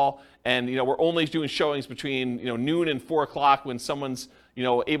at all. And we're only doing showings between noon and 4 o'clock when someone's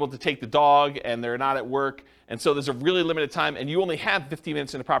able to take the dog and they're not at work. And so there's a really limited time, and you only have 15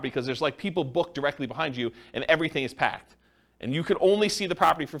 minutes in the property because there's like people booked directly behind you and everything is packed. And you could only see the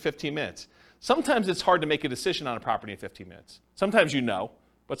property for 15 minutes. Sometimes it's hard to make a decision on a property in 15 minutes. Sometimes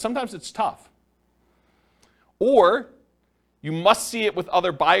but sometimes it's tough. Or you must see it with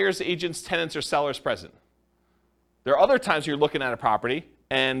other buyers, agents, tenants, or sellers present. There are other times you're looking at a property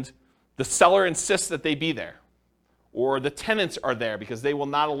and the seller insists that they be there. Or the tenants are there because they will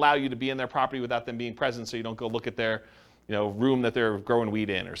not allow you to be in their property without them being present, so you don't go look at their room that they're growing weed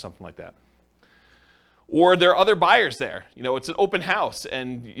in or something like that. Or there are other buyers there. It's an open house,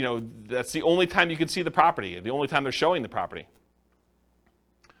 and that's the only time you can see the property, the only time they're showing the property.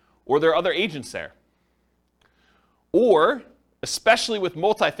 Or there are other agents there. Or, especially with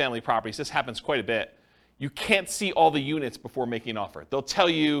multifamily properties, this happens quite a bit, you can't see all the units before making an offer. They'll tell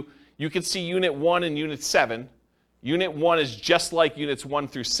you, you can see unit 1 and unit 7. Unit 1 is just like units 1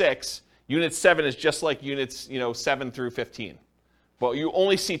 through 6. Unit 7 is just like units 7 through 15. But you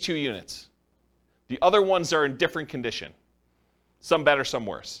only see 2 units. The other ones are in different condition. Some better, some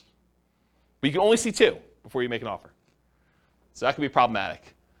worse. But you can only see 2 before you make an offer. So that can be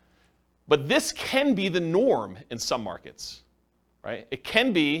problematic. But this can be the norm in some markets, right? It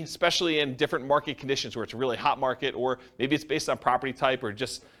can be, especially in different market conditions where it's a really hot market, or maybe it's based on property type, or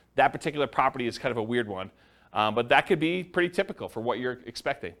just that particular property is kind of a weird one. But that could be pretty typical for what you're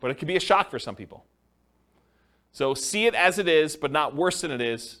expecting. But it could be a shock for some people. So see it as it is, but not worse than it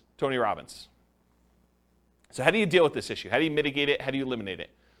is, Tony Robbins. So how do you deal with this issue? How do you mitigate it? How do you eliminate it?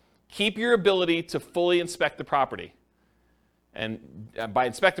 Keep your ability to fully inspect the property. And by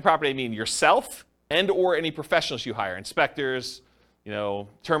inspect the property, I mean yourself and or any professionals you hire, inspectors,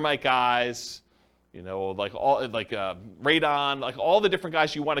 termite guys, radon, all the different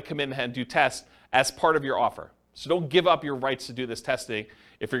guys you want to come in and do tests as part of your offer. So don't give up your rights to do this testing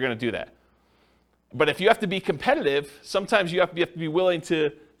if you're going to do that. But if you have to be competitive, sometimes you have to be willing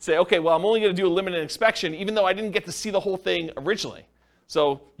to say, okay, well, I'm only going to do a limited inspection, even though I didn't get to see the whole thing originally.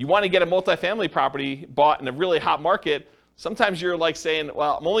 So you want to get a multifamily property bought in a really hot market. Sometimes you're like saying,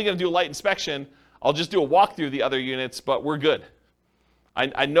 well, I'm only going to do a light inspection. I'll just do a walkthrough of the other units, but we're good.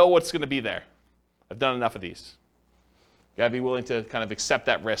 I know what's going to be there. I've done enough of these. You got to be willing to kind of accept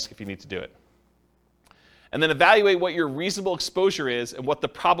that risk if you need to do it. And then evaluate what your reasonable exposure is and what the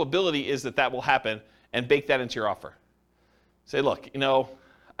probability is that will happen, and bake that into your offer. Say, look,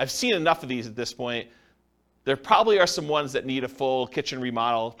 I've seen enough of these at this point. There probably are some ones that need a full kitchen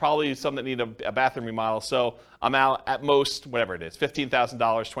remodel, probably some that need a bathroom remodel. So I'm out at most, whatever it is, $15,000,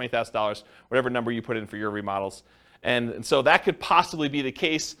 $20,000, whatever number you put in for your remodels. And so that could possibly be the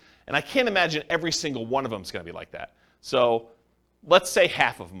case. And I can't imagine every single one of them is going to be like that. So let's say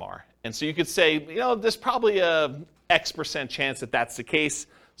half of them are. And so you could say, there's probably a X% chance that that's the case.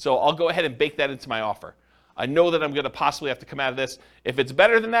 So I'll go ahead and bake that into my offer. I know that I'm going to possibly have to come out of this. If it's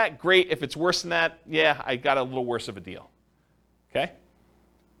better than that, great. If it's worse than that, yeah, I got a little worse of a deal. Okay?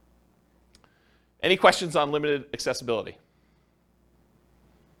 Any questions on limited accessibility?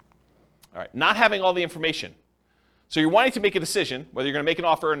 All right, not having all the information. So you're wanting to make a decision, whether you're going to make an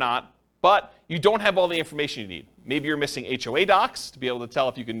offer or not, but you don't have all the information you need. Maybe you're missing HOA docs to be able to tell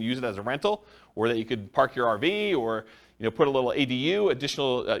if you can use it as a rental, or that you could park your RV, or put a little ADU,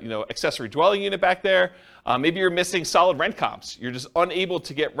 additional accessory dwelling unit back there. Maybe you're missing solid rent comps. You're just unable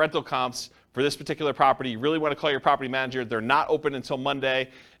to get rental comps for this particular property. You really want to call your property manager. They're not open until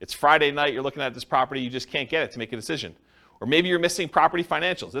Monday. It's Friday night. You're looking at this property. You just can't get it to make a decision. Or maybe you're missing property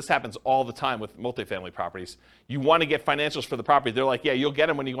financials. This happens all the time with multifamily properties. You want to get financials for the property. They're like, yeah, you'll get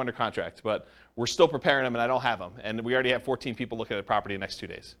them when you go under contract, but we're still preparing them and I don't have them. And we already have 14 people looking at the property in the next 2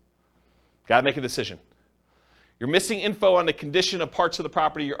 days. Got to make a decision. You're missing info on the condition of parts of the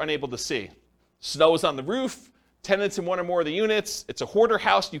property you're unable to see. Snow is on the roof, tenants in one or more of the units. It's a hoarder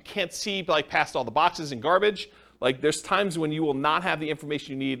house. You can't see past all the boxes and garbage. There's times when you will not have the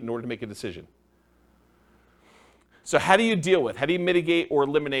information you need in order to make a decision. So how do you deal with, how do you mitigate or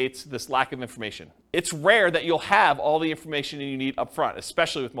eliminate this lack of information? It's rare that you'll have all the information you need up front,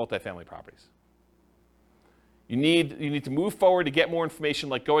 especially with multifamily properties. You need to move forward to get more information,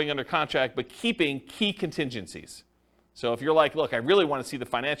 like going under contract, but keeping key contingencies. So if you're like, look, I really want to see the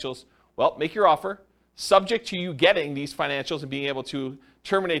financials, well, make your offer, subject to you getting these financials and being able to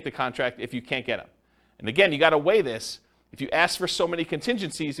terminate the contract if you can't get them. And again, you got to weigh this. If you ask for so many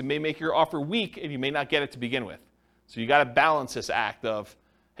contingencies, it may make your offer weak and you may not get it to begin with. So you got to balance this act of,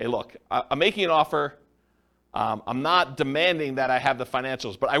 hey, look, I'm making an offer. I'm not demanding that I have the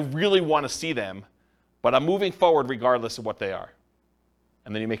financials, but I really want to see them. But I'm moving forward regardless of what they are.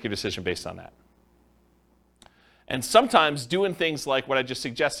 And then you make your decision based on that. And sometimes doing things like what I just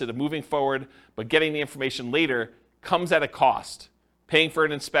suggested of moving forward, but getting the information later, comes at a cost. Paying for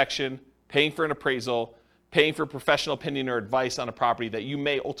an inspection, paying for an appraisal, paying for professional opinion or advice on a property that you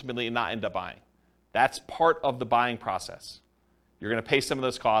may ultimately not end up buying. That's part of the buying process. You're going to pay some of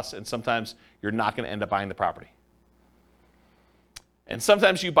those costs, and sometimes you're not going to end up buying the property. And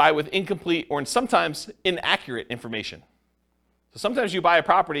sometimes you buy with incomplete or sometimes inaccurate information. So sometimes you buy a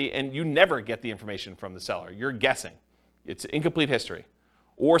property and you never get the information from the seller. You're guessing. It's incomplete history.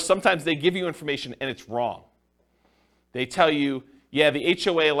 Or sometimes they give you information and it's wrong. They tell you, yeah, the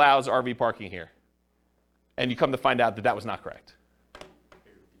HOA allows RV parking here. and you come to find out that that was not correct.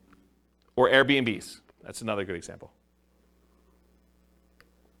 Or Airbnbs. That's another good example.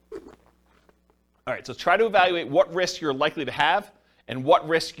 All right, so try to evaluate what risk you're likely to have and what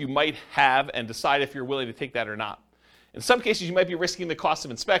risk you might have and decide if you're willing to take that or not. In some cases, you might be risking the cost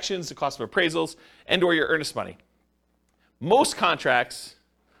of inspections, the cost of appraisals, and or your earnest money. Most contracts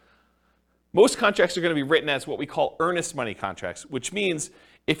are going to be written as what we call earnest money contracts, which means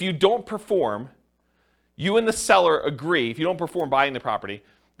if you don't perform, you and the seller agree, if you don't perform buying the property,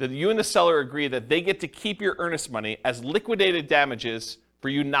 that you and the seller agree that they get to keep your earnest money as liquidated damages for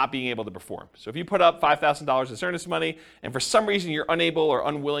you not being able to perform. So if you put up $5,000 as earnest money, and for some reason you're unable or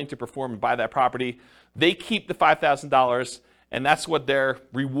unwilling to perform and buy that property, they keep the $5,000, and that's what their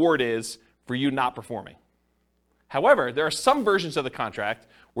reward is for you not performing. However, there are some versions of the contract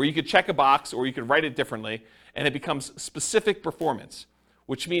where you could check a box or you could write it differently, and it becomes specific performance,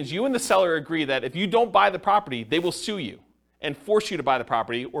 which means you and the seller agree that if you don't buy the property, they will sue you and force you to buy the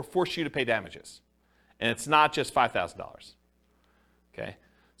property or force you to pay damages. And it's not just $5,000. Okay?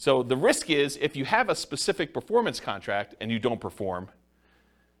 So the risk is if you have a specific performance contract and you don't perform,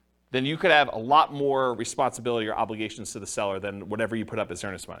 then you could have a lot more responsibility or obligations to the seller than whatever you put up as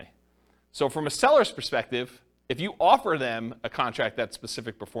earnest money. So from a seller's perspective, if you offer them a contract that's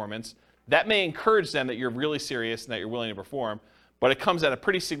specific performance, that may encourage them that you're really serious and that you're willing to perform, but it comes at a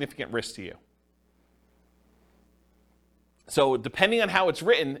pretty significant risk to you. So depending on how it's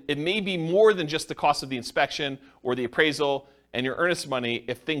written, it may be more than just the cost of the inspection or the appraisal and your earnest money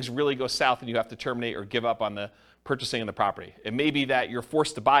if things really go south and you have to terminate or give up on the purchasing of the property. It may be that you're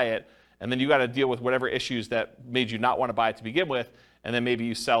forced to buy it, and then you got to deal with whatever issues that made you not want to buy it to begin with, and then maybe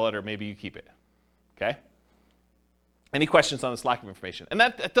you sell it or maybe you keep it. Okay? Any questions on this lack of information? And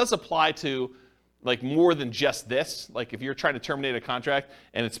that does apply to like more than just this. Like if you're trying to terminate a contract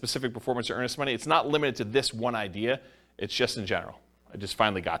and it's specific performance or earnest money, it's not limited to this one idea. It's just in general. I just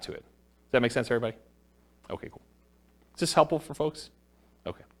finally got to it. Does that make sense, everybody? Okay, cool. Is this helpful for folks?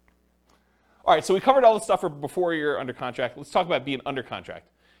 Okay. All right, so we covered all the stuff for before you're under contract. Let's talk about being under contract.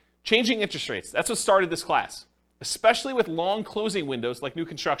 Changing interest rates. That's what started this class, especially with long closing windows like new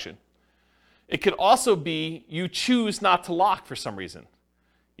construction. It could also be you choose not to lock for some reason.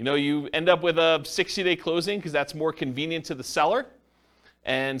 You know, you end up with a 60-day closing because that's more convenient to the seller.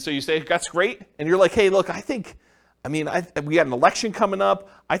 And so you say, that's great. And you're like, hey, look, we got an election coming up.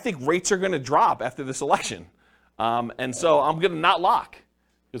 I think rates are going to drop after this election. And so I'm going to not lock.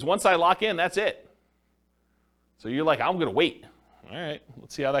 Because once I lock in, that's it. So you're like, I'm going to wait. All right,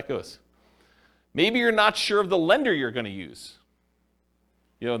 let's see how that goes. Maybe you're not sure of the lender you're going to use.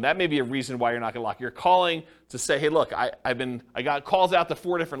 You know, that may be a reason why you're not going to lock. You're calling to say, hey, look, I got calls out to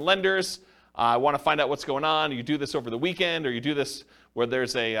 4 different lenders. I want to find out what's going on. You do this over the weekend, or you do this where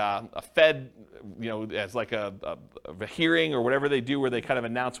there's a Fed, you know, as like a hearing or whatever they do where they kind of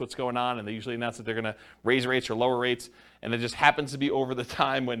announce what's going on, and they usually announce that they're going to raise rates or lower rates, and it just happens to be over the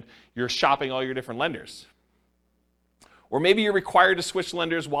time when you're shopping all your different lenders. Or maybe you're required to switch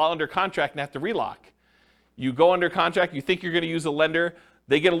lenders while under contract and have to relock. You go under contract, you think you're going to use a lender,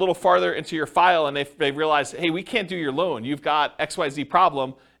 they get a little farther into your file and they realize, hey, we can't do your loan. You've got XYZ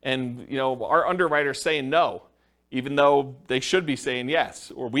problem, and you know our underwriter's saying no, even though they should be saying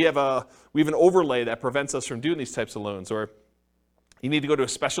yes. Or we have an overlay that prevents us from doing these types of loans. Or you need to go to a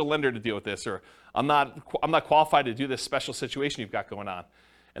special lender to deal with this. Or I'm not qualified to do this special situation you've got going on.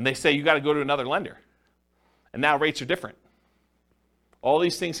 And they say you got to go to another lender. And now rates are different. All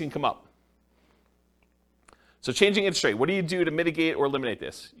these things can come up. So changing interest rate, what do you do to mitigate or eliminate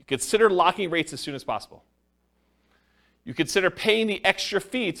this? You consider locking rates as soon as possible. You consider paying the extra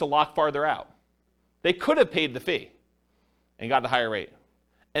fee to lock farther out. They could have paid the fee and got a higher rate.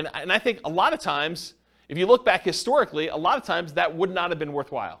 And I think a lot of times, if you look back historically, a lot of times that would not have been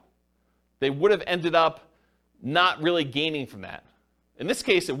worthwhile. They would have ended up not really gaining from that. In this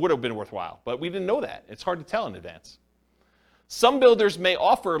case, it would have been worthwhile, but we didn't know that. It's hard to tell in advance. Some builders may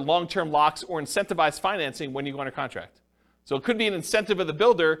offer long-term locks or incentivized financing when you go under contract. So it could be an incentive of the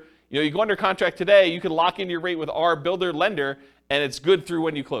builder. You know, you go under contract today, you can lock in your rate with our builder lender, and it's good through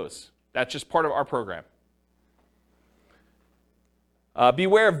when you close. That's just part of our program.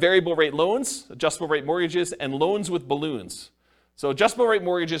 Beware of variable rate loans, adjustable rate mortgages, and loans with balloons. So adjustable rate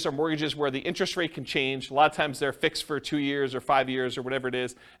mortgages are mortgages where the interest rate can change. A lot of times they're fixed for 2 years or 5 years or whatever it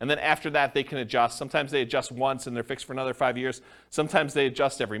is. And then after that, they can adjust. Sometimes they adjust once and they're fixed for another 5 years. Sometimes they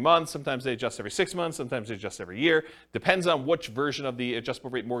adjust every month. Sometimes they adjust every 6 months. Sometimes they adjust every year. Depends on which version of the adjustable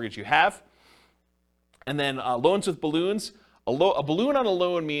rate mortgage you have. And then loans with balloons. A balloon on a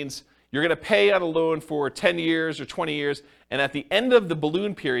loan means you're going to pay on a loan for 10 years or 20 years. And at the end of the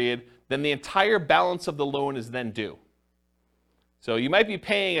balloon period, then the entire balance of the loan is then due. So you might be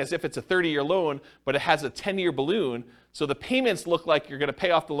paying as if it's a 30-year loan, but it has a 10-year balloon, so the payments look like you're going to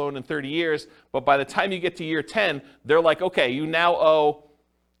pay off the loan in 30 years, but by the time you get to year 10, they're like, okay, you now owe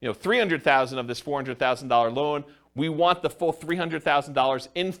 $300,000 of this $400,000 loan. We want the full $300,000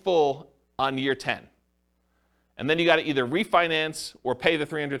 in full on year 10. And then you got to either refinance or pay the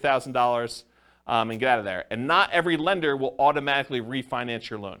 $300,000 and get out of there. And not every lender will automatically refinance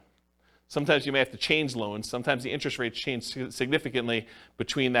your loan. Sometimes you may have to change loans. Sometimes the interest rates change significantly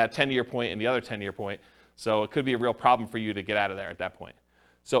between that 10-year point and the other 10-year point. So it could be a real problem for you to get out of there at that point.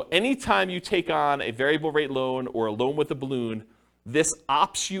 So anytime you take on a variable rate loan or a loan with a balloon, this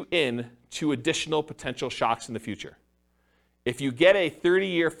opts you in to additional potential shocks in the future. If you get a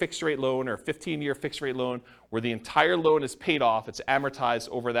 30-year fixed rate loan or a 15-year fixed rate loan where the entire loan is paid off, it's amortized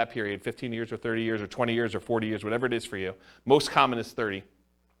over that period, 15 years or 30 years or 20 years or 40 years, whatever it is for you. Most common is 30.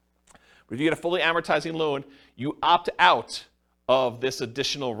 But if you get a fully amortizing loan, you opt out of this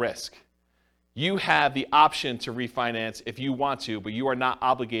additional risk. You have the option to refinance if you want to, but you are not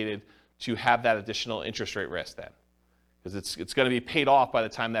obligated to have that additional interest rate risk then. Because it's going to be paid off by the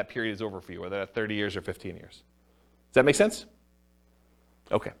time that period is over for you, whether that's 30 years or 15 years. Does that make sense?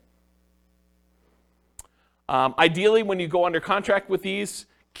 Okay. Ideally, when you go under contract with these,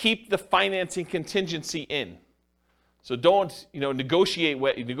 keep the financing contingency in. So don't negotiate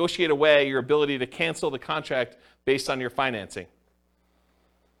away your ability to cancel the contract based on your financing.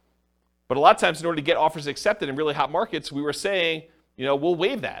 But a lot of times in order to get offers accepted in really hot markets, we were saying, we'll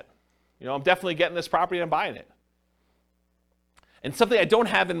waive that. I'm definitely getting this property and I'm buying it. And something I don't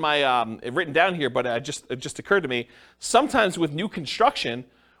have in my written down here, but it just occurred to me, sometimes with new construction,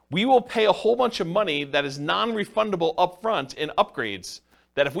 we will pay a whole bunch of money that is non-refundable upfront in upgrades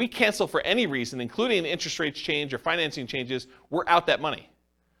that if we cancel for any reason, including the interest rates change or financing changes, we're out that money.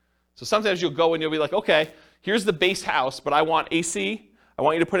 So sometimes you'll go and you'll be like, okay, here's the base house, but I want AC. I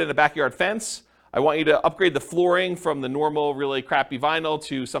want you to put in a backyard fence. I want you to upgrade the flooring from the normal, really crappy vinyl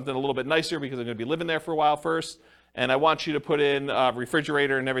to something a little bit nicer because I'm going to be living there for a while first. And I want you to put in a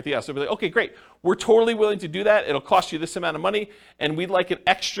refrigerator and everything else. So we'll be like, okay, great. We're totally willing to do that. It'll cost you this amount of money, and we'd like an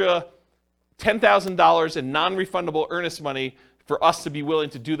extra $10,000 in non-refundable earnest money for us to be willing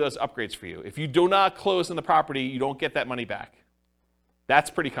to do those upgrades for you. If you do not close on the property, you don't get that money back. That's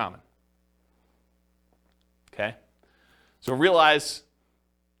pretty common. Okay? So realize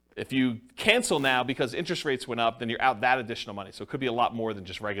if you cancel now because interest rates went up, then you're out that additional money. So it could be a lot more than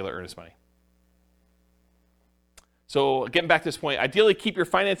just regular earnest money. So getting back to this point, ideally keep your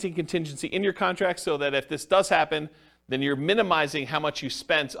financing contingency in your contract so that if this does happen, then you're minimizing how much you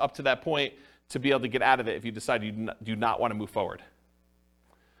spent up to that point to be able to get out of it if you decide you do not want to move forward.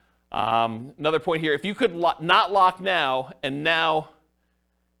 Another point here, if you could not lock now, and now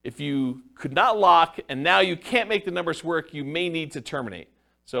if you could not lock and now you can't make the numbers work, you may need to terminate.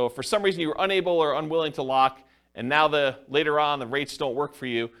 So if for some reason you were unable or unwilling to lock, and now later on the rates don't work for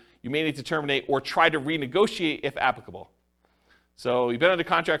you, you may need to terminate or try to renegotiate if applicable. So you've been under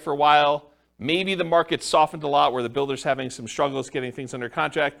contract for a while. Maybe the market's softened a lot where the builder's having some struggles getting things under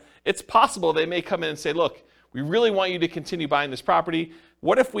contract. It's possible they may come in and say, look, we really want you to continue buying this property.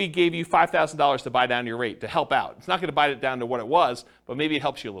 What if we gave you $5,000 to buy down your rate to help out? It's not going to buy it down to what it was, but maybe it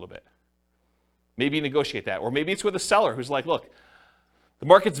helps you a little bit. Maybe you negotiate that. Or maybe it's with a seller who's like, look, the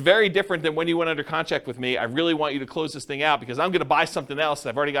market's very different than when you went under contract with me. I really want you to close this thing out because I'm going to buy something else.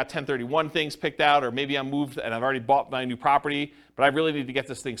 I've already got 1031 things picked out, or maybe I'm moved and I've already bought my new property, but I really need to get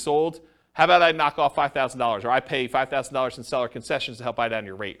this thing sold. How about I knock off $5,000, or I pay $5,000 in seller concessions to help buy down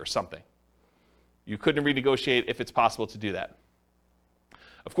your rate or something? You couldn't renegotiate if it's possible to do that.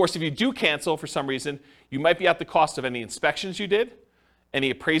 Of course, if you do cancel for some reason, you might be at the cost of any inspections you did,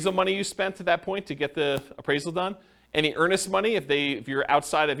 any appraisal money you spent at that point to get the appraisal done, any earnest money if you're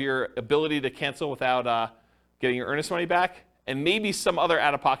outside of your ability to cancel without getting your earnest money back, and maybe some other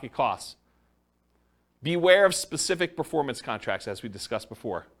out-of-pocket costs. Beware of specific performance contracts, as we discussed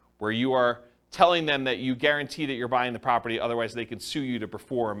before, where you are telling them that you guarantee that you're buying the property, otherwise they could sue you to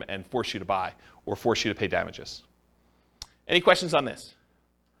perform and force you to buy or force you to pay damages. Any questions on this?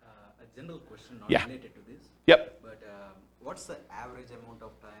 A general question not Yeah. related to this. Yep. But what's the average amount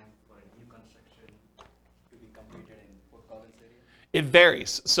of time for a new construction to be completed in Fort Collins area? It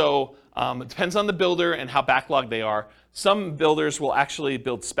varies. So it depends on the builder and how backlogged they are. Some builders will actually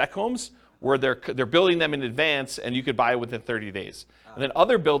build spec homes where they're building them in advance and you could buy it within 30 days. And then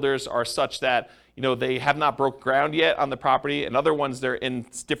other builders are such that they have not broke ground yet on the property, and other ones they're in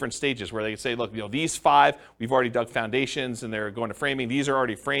different stages where they say, look, these 5 we've already dug foundations and they're going to framing. These are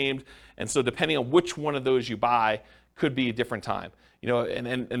already framed, and so depending on which one of those you buy could be a different time.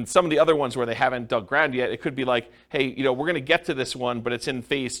 and some of the other ones where they haven't dug ground yet, it could be like, hey, we're going to get to this one, but it's in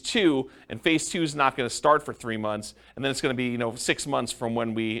phase 2, and phase 2 is not going to start for 3 months, and then it's going to be 6 months from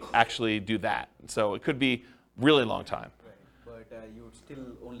when we actually do that. So it could be really long time. Right, but you would still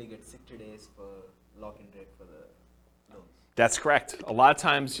only get 60 days for lock-in rate for the loans. That's correct. A lot of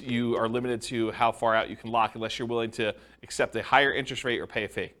times you are limited to how far out you can lock unless you're willing to accept a higher interest rate or pay a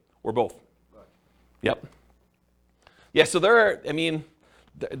fee, or both. Got it. Yep. Yeah, so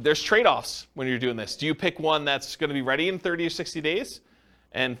there's trade-offs when you're doing this. Do you pick one that's going to be ready in 30 or 60 days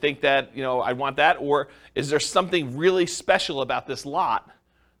and think that, I want that? Or is there something really special about this lot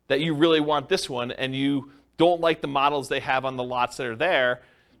that you really want this one and you don't like the models they have on the lots that are there?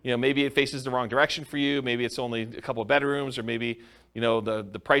 Maybe it faces the wrong direction for you. Maybe it's only a couple of bedrooms, or maybe,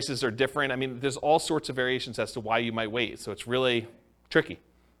 the prices are different. I mean, there's all sorts of variations as to why you might wait. So it's really tricky.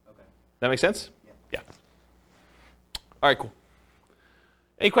 Okay. That make sense? Yeah. All right, cool.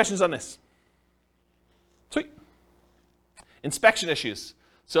 Any questions on this? Sweet. Inspection issues.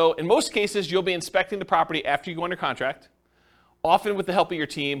 So in most cases, you'll be inspecting the property after you go under contract, often with the help of your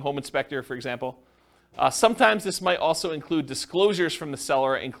team, home inspector, for example. Sometimes this might also include disclosures from the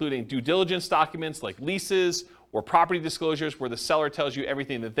seller, including due diligence documents like leases or property disclosures where the seller tells you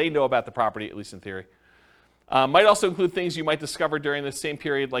everything that they know about the property, at least in theory. Might also include things you might discover during the same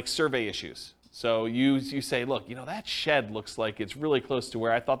period, like survey issues. So you say, look, that shed looks like it's really close to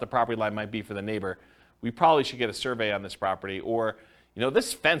where I thought the property line might be for the neighbor. We probably should get a survey on this property. Or,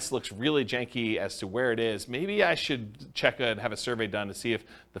 this fence looks really janky as to where it is. Maybe I should check and have a survey done to see if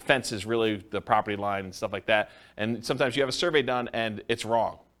the fence is really the property line and stuff like that. And sometimes you have a survey done and it's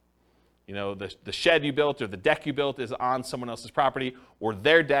wrong. The shed you built or the deck you built is on someone else's property, or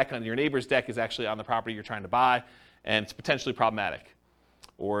their deck on your neighbor's deck is actually on the property you're trying to buy, and it's potentially problematic.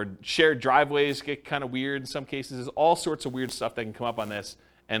 Or shared driveways get kind of weird in some cases. There's all sorts of weird stuff that can come up on this,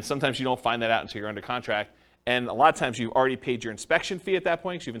 and sometimes you don't find that out until you're under contract. And a lot of times you've already paid your inspection fee at that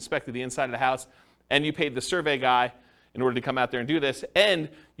point, because you've inspected the inside of the house, and you paid the survey guy in order to come out there and do this, and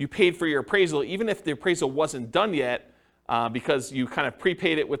you paid for your appraisal, even if the appraisal wasn't done yet, because you kind of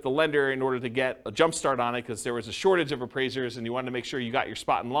prepaid it with the lender in order to get a jump start on it, because there was a shortage of appraisers and you wanted to make sure you got your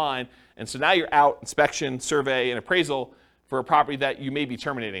spot in line. And so now you're out, inspection, survey, and appraisal for a property that you may be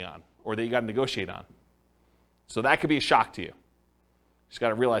terminating on or that you got to negotiate on. So that could be a shock to you. You just got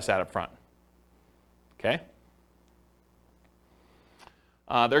to realize that up front. Okay?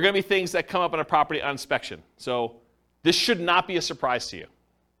 There are going to be things that come up on a property on inspection. So this should not be a surprise to you.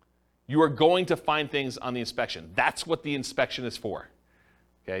 You are going to find things on the inspection. That's what the inspection is for.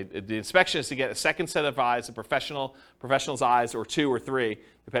 Okay? The inspection is to get a second set of eyes, a professional's eyes, or 2 or 3,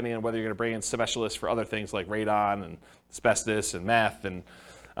 depending on whether you're going to bring in specialists for other things like radon and asbestos and meth and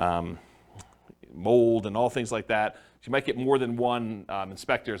mold and all things like that. So you might get more than one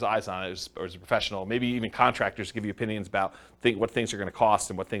inspector's eyes on it or as a professional. Maybe even contractors give you opinions about what things are going to cost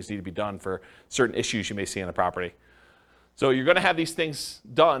and what things need to be done for certain issues you may see on the property. So you're going to have these things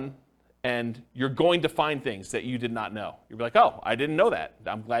done, and you're going to find things that you did not know. You'll be like, oh, I didn't know that.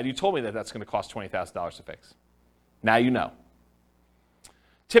 I'm glad you told me that that's going to cost $20,000 to fix. Now you know.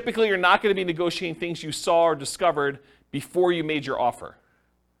 Typically, you're not going to be negotiating things you saw or discovered before you made your offer.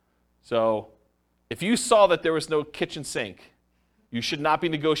 So if you saw that there was no kitchen sink, you should not be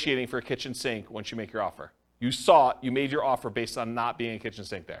negotiating for a kitchen sink once you make your offer. You saw it, you made your offer based on not being a kitchen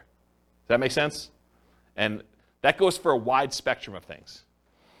sink there. Does that make sense? And that goes for a wide spectrum of things.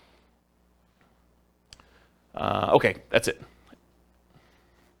 Okay, that's it.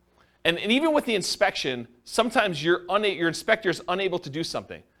 And even with the inspection, sometimes your inspector is unable to do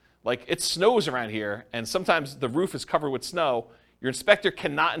something. Like it snows around here, and sometimes the roof is covered with snow. Your inspector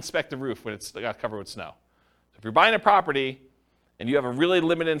cannot inspect the roof when it's got covered with snow. So if you're buying a property and you have a really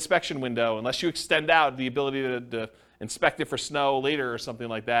limited inspection window, unless you extend out the ability to inspect it for snow later or something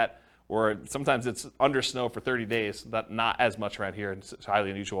like that, or sometimes it's under snow for 30 days, not as much around here, it's highly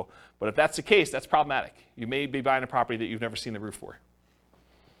unusual. But if that's the case, that's problematic. You may be buying a property that you've never seen the roof for.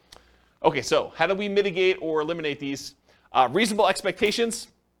 Okay, so how do we mitigate or eliminate these? Reasonable expectations.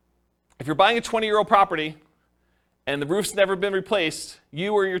 If you're buying a 20-year-old property and the roof's never been replaced,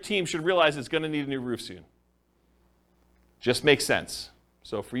 you or your team should realize it's going to need a new roof soon. Just makes sense.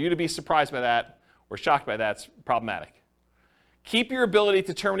 So for you to be surprised by that or shocked by that's problematic. Keep your ability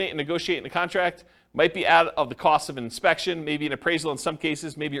to terminate and negotiate in a contract. Might be out of the cost of an inspection, maybe an appraisal in some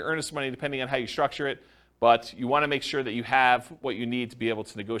cases, maybe your earnest money depending on how you structure it. But you want to make sure that you have what you need to be able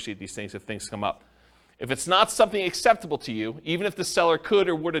to negotiate these things if things come up. If it's not something acceptable to you, even if the seller could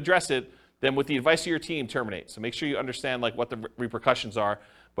or would address it, then with the advice of your team, terminate. So make sure you understand what the repercussions are.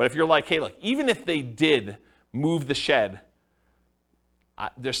 But if you're like, hey, look, even if they did move the shed,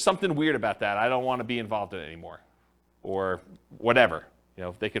 there's something weird about that. I don't want to be involved in it anymore, or whatever.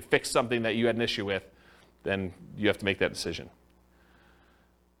 If they could fix something that you had an issue with, then you have to make that decision.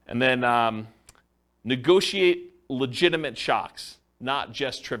 And then negotiate legitimate shocks, not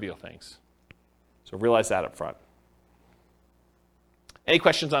just trivial things. So realize that up front. Any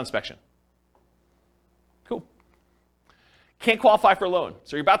questions on inspection? Cool. Can't qualify for a loan.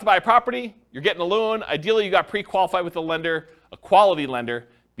 So you're about to buy a property, you're getting a loan. Ideally, you got pre-qualified with a lender, a quality lender,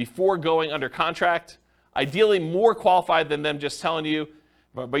 before going under contract. Ideally, more qualified than them just telling you,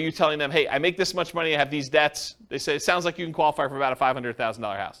 but you telling them, hey, I make this much money, I have these debts. They say, it sounds like you can qualify for about a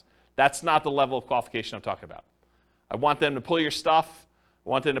 $500,000 house. That's not the level of qualification I'm talking about. I want them to pull your stuff. I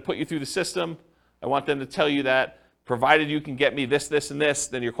want them to put you through the system. I want them to tell you that provided you can get me this, this, and this,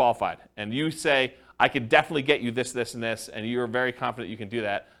 then you're qualified. And you say, I could definitely get you this, this, and this, and you're very confident you can do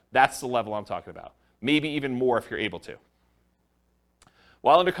that. That's the level I'm talking about. Maybe even more if you're able to.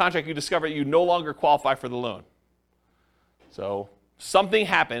 While under contract, you discover you no longer qualify for the loan. So something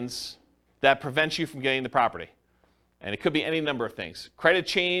happens that prevents you from getting the property. And it could be any number of things. Credit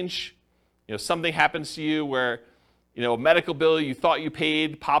change, something happens to you where, a medical bill you thought you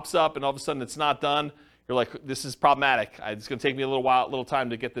paid pops up and all of a sudden it's not done. You're like, this is problematic. It's going to take me a little time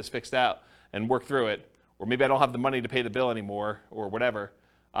to get this fixed out and work through it. Or maybe I don't have the money to pay the bill anymore or whatever.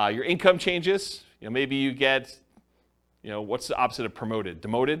 Your income changes. Maybe you get, what's the opposite of promoted?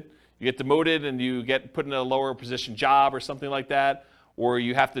 Demoted. You get demoted and you get put in a lower position job or something like that. Or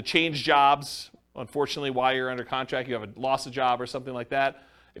you have to change jobs. Unfortunately, while you're under contract, you have a loss of job or something like that.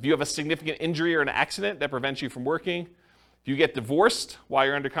 If you have a significant injury or an accident that prevents you from working, if you get divorced while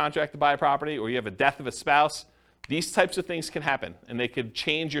you're under contract to buy a property, or you have a death of a spouse, these types of things can happen, and they could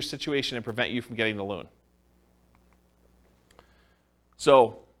change your situation and prevent you from getting the loan.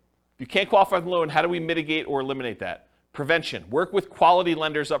 So if you can't qualify for the loan, how do we mitigate or eliminate that? Prevention. Work with quality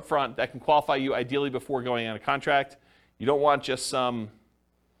lenders up front that can qualify you ideally before going on a contract. You don't want just some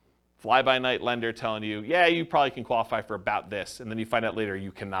fly-by-night lender telling you, yeah, you probably can qualify for about this, and then you find out later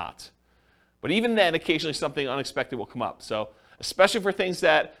you cannot. But even then, occasionally something unexpected will come up. So especially for things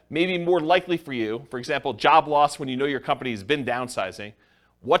that may be more likely for you, for example, job loss when you know your company has been downsizing,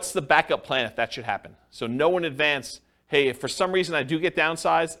 what's the backup plan if that should happen? So know in advance, hey, if for some reason I do get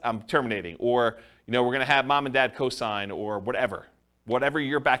downsized, I'm terminating. Or we're going to have mom and dad co-sign or whatever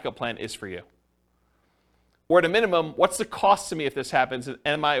your backup plan is for you. Or at a minimum, what's the cost to me if this happens, and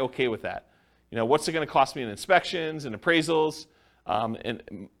am I okay with that? What's it going to cost me in inspections and appraisals?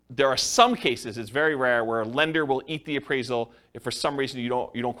 And there are some cases, it's very rare, where a lender will eat the appraisal if for some reason you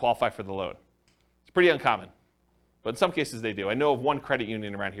don't qualify for the loan. It's pretty uncommon, but in some cases they do. I know of one credit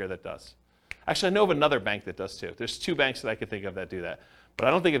union around here that does. Actually, I know of another bank that does too. There's 2 banks that I could think of that do that, but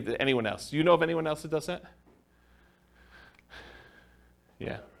I don't think of anyone else. Do you know of anyone else that does that?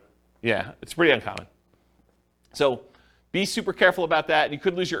 Yeah, it's pretty uncommon. So be super careful about that, and you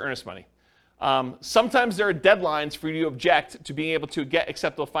could lose your earnest money. Sometimes there are deadlines for you to object to being able to get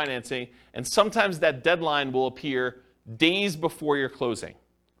acceptable financing, and sometimes that deadline will appear days before your closing.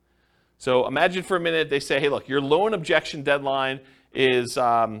 So imagine for a minute they say, hey, look, your loan objection deadline is the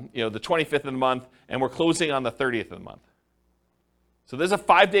 25th of the month, and we're closing on the 30th of the month. So there's a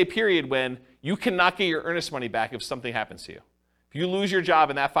 5-day period when you cannot get your earnest money back if something happens to you. If you lose your job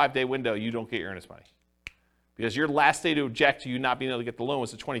in that 5-day window, you don't get your earnest money. Because your last day to object to you not being able to get the loan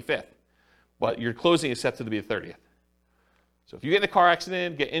was the 25th. But your closing is set to be the 30th. So if you get in a car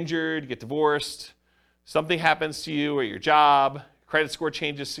accident, get injured, get divorced, something happens to you or your job, credit score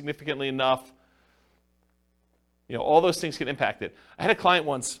changes significantly enough, all those things can impact it. I had a client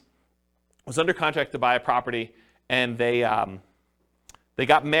once, was under contract to buy a property, and they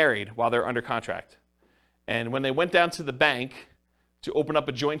got married while they're under contract. And when they went down to the bank to open up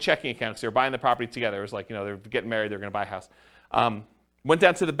a joint checking account, because they were buying the property together, it was like, they're getting married, they're going to buy a house. Went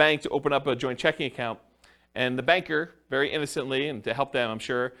down to the bank to open up a joint checking account, and the banker, very innocently, and to help them, I'm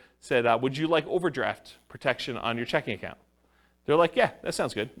sure, said, would you like overdraft protection on your checking account? They're like, yeah, that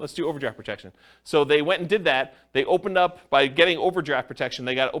sounds good. Let's do overdraft protection. So they went and did that. They opened up, by getting overdraft protection,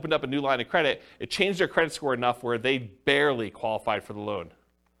 they opened up a new line of credit. It changed their credit score enough where they barely qualified for the loan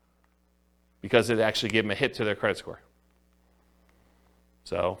because it actually gave them a hit to their credit score.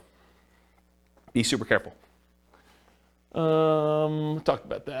 So be super careful. Talked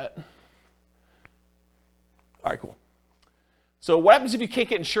about that. All right, cool. So what happens if you can't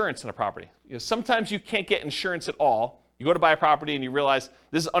get insurance on a property? Sometimes you can't get insurance at all. You go to buy a property and you realize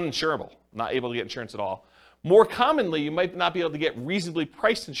this is uninsurable, not able to get insurance at all. More commonly, you might not be able to get reasonably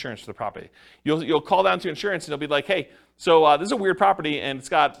priced insurance for the property. You'll call down to insurance and they'll be like, hey, so this is a weird property and it's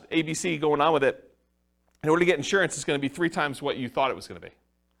got ABC going on with it. in order to get insurance, it's going to be 3 times what you thought it was going to be.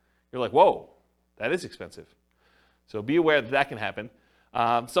 You're like, whoa, that is expensive. So be aware that that can happen.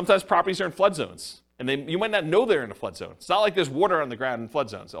 Sometimes properties are in flood zones, and you might not know they're in a flood zone. It's not like there's water on the ground in flood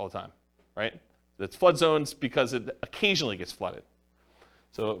zones all the time, right? It's flood zones because it occasionally gets flooded.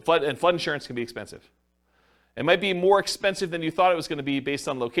 So flood insurance can be expensive. It might be more expensive than you thought it was going to be based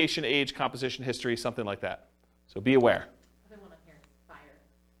on location, age, composition, history, something like that. So be aware. Other one on here, fire.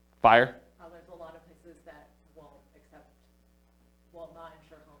 Fire? There's a lot of places that will not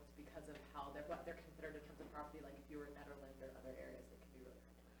insure homes because of what they're considered in terms of property. Like if you were in Netherlands or other areas, it can be really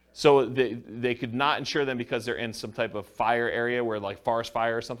hard to insure. So they could not insure them because they're in some type of fire area where like forest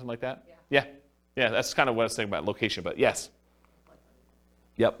fire or something like that? Yeah. Yeah, that's kind of what I was thinking about location, but yes.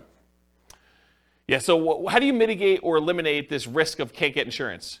 Yep. Yeah, so how do you mitigate or eliminate this risk of can't get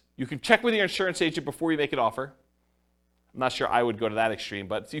insurance? You can check with your insurance agent before you make an offer. I'm not sure I would go to that extreme,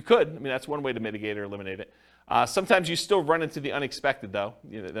 but you could. I mean, that's one way to mitigate or eliminate it. Sometimes you still run into the unexpected, though.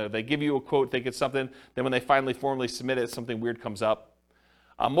 They give you a quote, think it's something, then when they finally formally submit it, something weird comes up.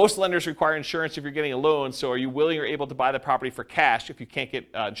 Most lenders require insurance if you're getting a loan, so are you willing or able to buy the property for cash if you can't get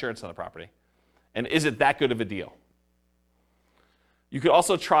insurance on the property? And is it that good of a deal? You could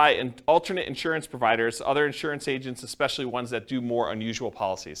also try alternate insurance providers, other insurance agents, especially ones that do more unusual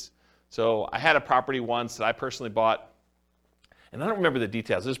policies. So I had a property once that I personally bought, and I don't remember the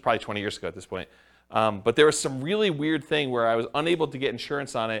details. This was probably 20 years ago at this point. But there was some really weird thing where I was unable to get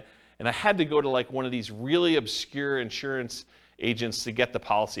insurance on it, and I had to go to like one of these really obscure insurance agents to get the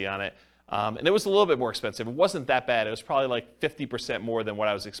policy on it. And it was a little bit more expensive. It wasn't that bad. It was probably like 50% more than what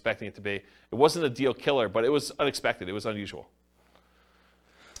I was expecting it to be. It wasn't a deal killer, but it was unexpected. It was unusual.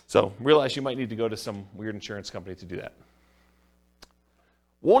 So realize you might need to go to some weird insurance company to do that.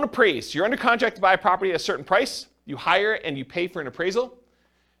 Won't appraise. You're under contract to buy a property at a certain price. You hire and you pay for an appraisal.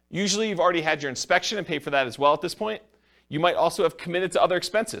 Usually you've already had your inspection and pay for that as well at this point. You might also have committed to other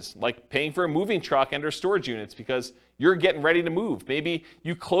expenses, like paying for a moving truck and or storage units because you're getting ready to move. Maybe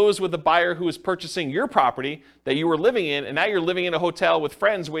you close with a buyer who is purchasing your property that you were living in, and now you're living in a hotel with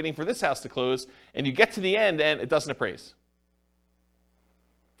friends waiting for this house to close, and you get to the end and it doesn't appraise.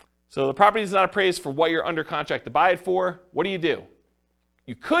 So the property is not appraised for what you're under contract to buy it for. What do?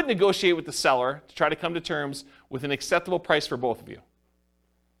 You could negotiate with the seller to try to come to terms with an acceptable price for both of you.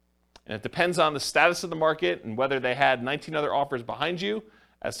 And it depends on the status of the market and whether they had 19 other offers behind you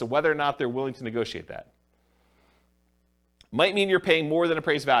as to whether or not they're willing to negotiate that. Might mean you're paying more than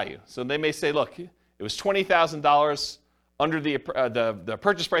appraised value. So they may say, look, it was $20,000 under the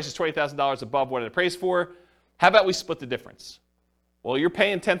purchase price is $20,000 above what it appraised for. How about we split the difference? Well, you're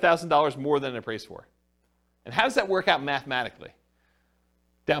paying $10,000 more than it appraised for. And how does that work out mathematically,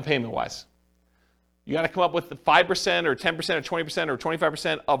 down payment-wise? You got to come up with the 5% or 10% or 20% or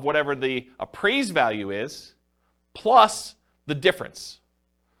 25% of whatever the appraised value is, plus the difference.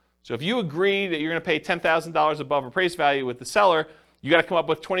 So if you agree that you're going to pay $10,000 above appraised value with the seller, you got to come up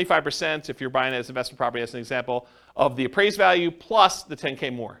with 25%, if you're buying it as investment property as an example, of the appraised value plus the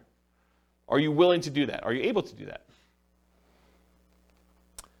 $10K more. Are you willing to do that? Are you able to do that?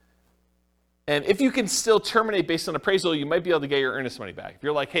 And if you can still terminate based on appraisal, you might be able to get your earnest money back. If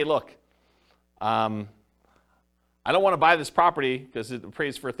you're like, hey, look, I don't want to buy this property because it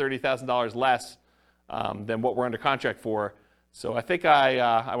appraised for $30,000 less than what we're under contract for, so I think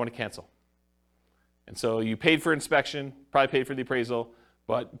I want to cancel. And so you paid for inspection, probably paid for the appraisal,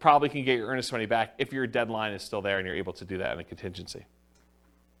 but probably can get your earnest money back if your deadline is still there and you're able to do that in a contingency.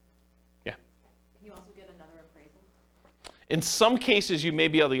 Yeah? Can you also get another appraisal? In some cases, you may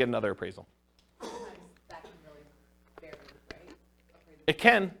be able to get another appraisal. Sometimes that can really vary, right? Appraisal. It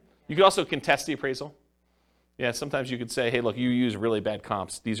can. You can also contest the appraisal. Yeah, sometimes you could say, hey, look, you use really bad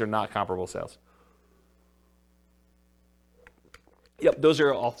comps. These are not comparable sales. Yep, those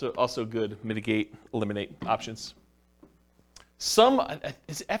are also good mitigate, eliminate options.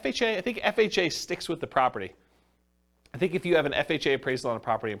 Is FHA? I think FHA sticks with the property. I think if you have an FHA appraisal on a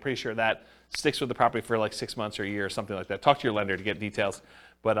property, I'm pretty sure that sticks with the property for like 6 months or a year or something like that. Talk to your lender to get details.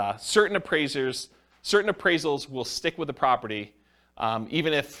 But certain appraisals will stick with the property,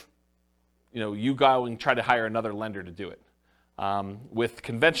 even if you go and try to hire another lender to do it. With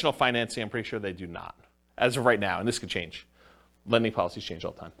conventional financing, I'm pretty sure they do not, as of right now, and this could change. Lending policies change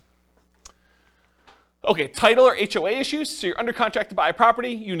all the time. Okay, title or HOA issues. So you're under contract to buy a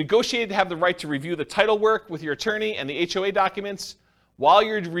property. You negotiated to have the right to review the title work with your attorney and the HOA documents. While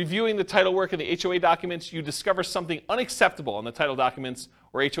you're reviewing the title work and the HOA documents, you discover something unacceptable in the title documents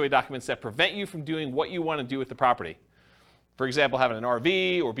or HOA documents that prevent you from doing what you want to do with the property. For example, having an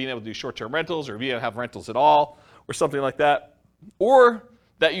RV or being able to do short-term rentals or being able to have rentals at all or something like that. Or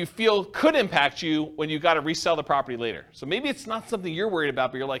that you feel could impact you when you got to resell the property later. So maybe it's not something you're worried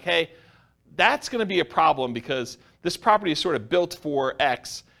about, but you're like, hey, that's going to be a problem because this property is sort of built for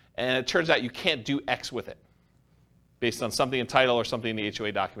X, and it turns out you can't do X with it based on something in title or something in the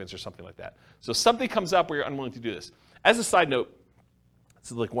HOA documents or something like that. So something comes up where you're unwilling to do this. As a side note,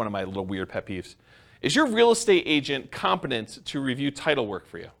 this is like one of my little weird pet peeves. Is your real estate agent competent to review title work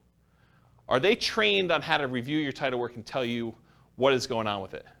for you? Are they trained on how to review your title work and tell you what is going on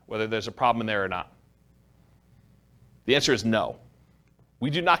with it, whether there's a problem in there or not? The answer is no. We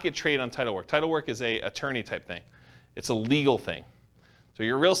do not get trained on title work. Title work is an attorney type thing. It's a legal thing. So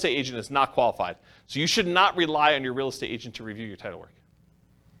your real estate agent is not qualified. So you should not rely on your real estate agent to review your title work.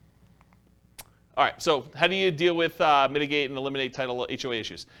 All right, so how do you deal with, mitigate and eliminate title HOA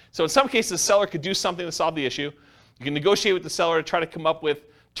issues? So in some cases, the seller could do something to solve the issue. You can negotiate with the seller to try to come up with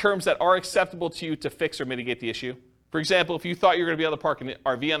terms that are acceptable to you to fix or mitigate the issue. For example, if you thought you were going to be able to park an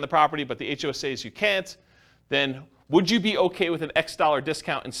RV on the property, but the HOA says you can't, then would you be okay with an X dollar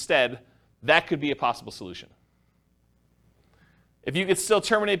discount instead? That could be a possible solution. If you could still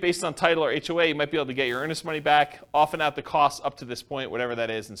terminate based on title or HOA, you might be able to get your earnest money back, often at the cost up to this point, whatever that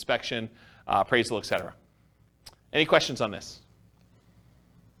is, inspection, appraisal, etc. Any questions on this?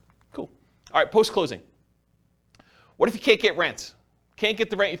 Cool. All right, post-closing. What if you can't get rent? Can't get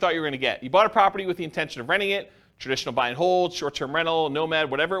the rent you thought you were going to get? You bought a property with the intention of renting it, traditional buy and hold, short-term rental,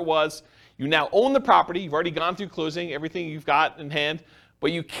 nomad, whatever it was. You now own the property. You've already gone through closing, everything you've got in hand,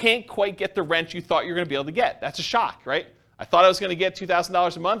 but you can't quite get the rent you thought you were going to be able to get. That's a shock, right? I thought I was going to get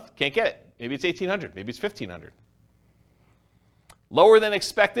 $2,000 a month. Can't get it. Maybe it's $1,800. Maybe it's $1,500. Lower than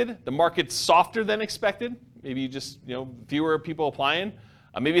expected. The market's softer than expected. Maybe you just, fewer people applying.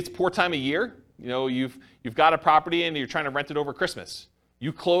 Maybe it's poor time of year. You've got a property and you're trying to rent it over Christmas.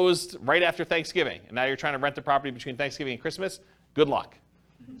 You closed right after Thanksgiving, and now you're trying to rent the property between Thanksgiving and Christmas. Good luck.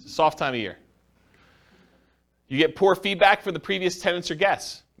 It's a soft time of year. You get poor feedback from the previous tenants or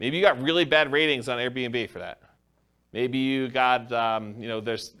guests. Maybe you got really bad ratings on Airbnb for that. Maybe you got,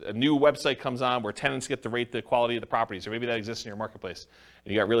 there's a new website comes on where tenants get to rate the quality of the properties, or maybe that exists in your marketplace,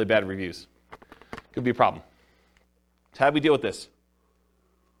 and you got really bad reviews. Could be a problem. So how do we deal with this?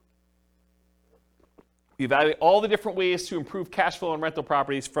 We evaluate all the different ways to improve cash flow on rental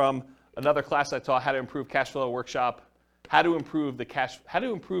properties from another class I taught, How to Improve Cash Flow Workshop, How to Improve Cash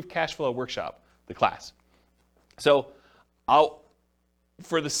Flow Workshop, the class. So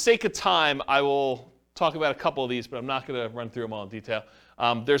for the sake of time, I will talk about a couple of these, but I'm not going to run through them all in detail.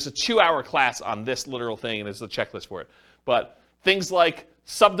 There's a 2-hour class on this literal thing, and there's a checklist for it. But things like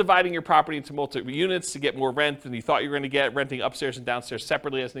subdividing your property into multiple units to get more rent than you thought you were going to get, renting upstairs and downstairs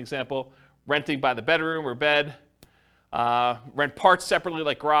separately as an example, renting by the bedroom or bed, rent parts separately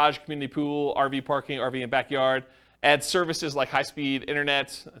like garage, community pool, RV parking, RV and backyard, add services like high-speed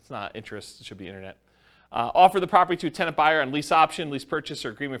internet. That's not interest, it should be internet. Offer the property to a tenant buyer on lease option, lease purchase, or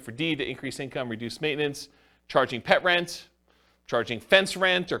agreement for deed to increase income, reduce maintenance, charging pet rent, charging fence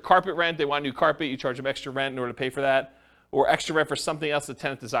rent or carpet rent. They want new carpet, you charge them extra rent in order to pay for that, or extra rent for something else the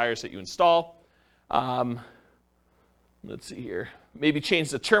tenant desires that you install. Let's see here. Maybe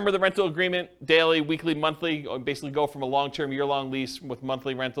change the term of the rental agreement, daily, weekly, monthly, or basically go from a long-term, year-long lease with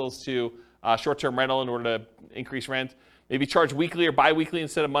monthly rentals to short-term rental in order to increase rent. Maybe charge weekly or bi-weekly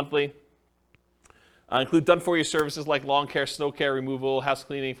instead of monthly. Include done-for-you services like lawn care, snow care, removal, house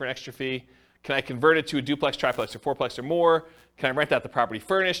cleaning for an extra fee. Can I convert it to a duplex, triplex, or fourplex or more? Can I rent out the property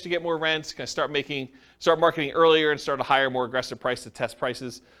furnished to get more rent? Can I start marketing earlier and start a higher, more aggressive price to test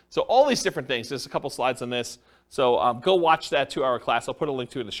prices? So all these different things. There's a couple slides on this. So go watch that 2-hour class. I'll put a link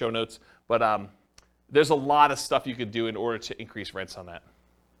to it in the show notes. But there's a lot of stuff you could do in order to increase rents on that.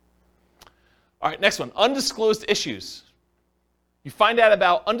 All right, next one, undisclosed issues. You find out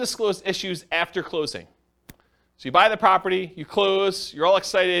about undisclosed issues after closing. So you buy the property, you close, you're all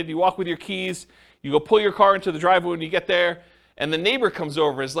excited, you walk with your keys, you go pull your car into the driveway when you get there, and the neighbor comes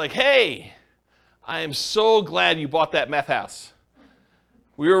over and is like, hey, I am so glad you bought that meth house.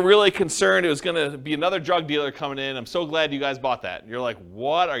 We were really concerned it was going to be another drug dealer coming in. I'm so glad you guys bought that. And you're like,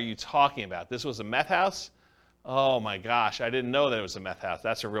 what are you talking about? This was a meth house? Oh my gosh, I didn't know that it was a meth house.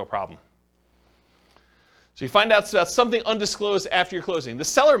 That's a real problem. So you find out about something undisclosed after your closing. The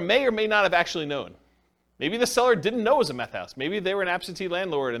seller may or may not have actually known. Maybe the seller didn't know it was a meth house. Maybe they were an absentee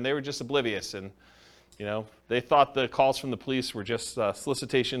landlord and they were just oblivious, and they thought the calls from the police were just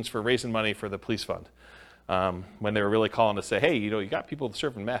solicitations for raising money for the police fund, when they were really calling to say, hey, you got people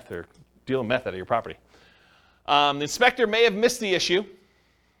serving meth or dealing meth out of your property. The inspector may have missed the issue.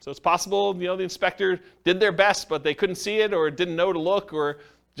 So it's possible the inspector did their best, but they couldn't see it or didn't know to look or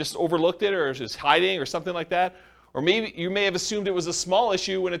just overlooked it or was just hiding or something like that. Or maybe you may have assumed it was a small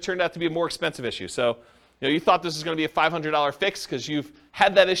issue when it turned out to be a more expensive issue. So you thought this was going to be a $500 fix because you've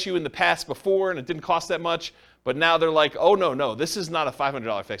had that issue in the past before and it didn't cost that much. But now they're like, oh, no, this is not a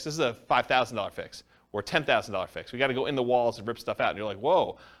 $500 fix. This is a $5,000 fix or $10,000 fix. We got to go in the walls and rip stuff out. And you're like,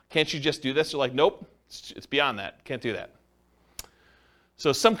 whoa, can't you just do this? You're like, nope, it's beyond that. Can't do that.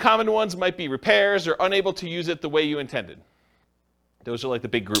 So some common ones might be repairs or unable to use it the way you intended. Those are like the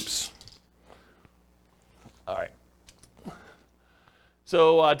big groups. All right.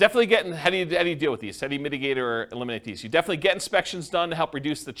 So definitely how do you deal with these? How do you mitigate or eliminate these? You definitely get inspections done to help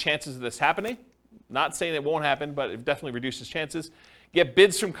reduce the chances of this happening. Not saying it won't happen, but it definitely reduces chances. Get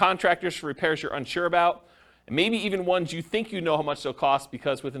bids from contractors for repairs you're unsure about, and maybe even ones you think you know how much they'll cost,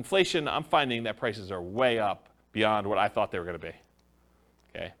 because with inflation, I'm finding that prices are way up beyond what I thought they were going to be.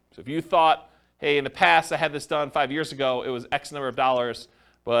 Okay, so if you thought, hey, in the past I had this done 5 years ago, it was X number of dollars,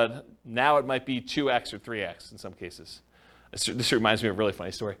 but now it might be 2X or 3X in some cases. This reminds me of a really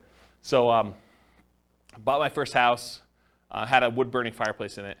funny story. So I bought my first house, had a wood-burning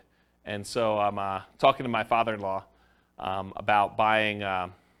fireplace in it, and so I'm talking to my father-in-law about buying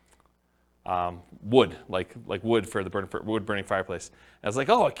wood, like wood for the wood-burning fireplace. And I was like,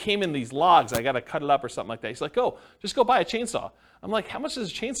 oh, it came in these logs. I got to cut it up or something like that. He's like, oh, just go buy a chainsaw. I'm like, how much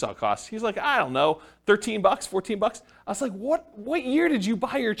does a chainsaw cost? He's like, I don't know, $13, $14. I was like, what year did you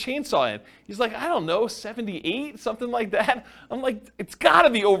buy your chainsaw in? He's like, I don't know, 78, something like that. I'm like, it's got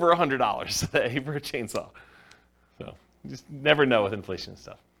to be over $100 today for a chainsaw. So you just never know with inflation and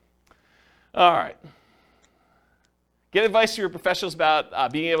stuff. All right. Get advice from your professionals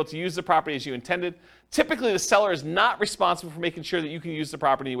about being able to use the property as you intended. Typically, the seller is not responsible for making sure that you can use the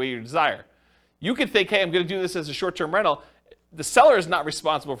property the way you desire. You could think, hey, I'm going to do this as a short-term rental. The seller is not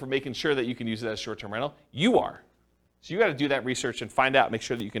responsible for making sure that you can use it as a short-term rental. You are. So you got to do that research and find out, make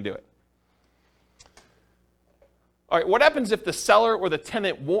sure that you can do it. All right, what happens if the seller or the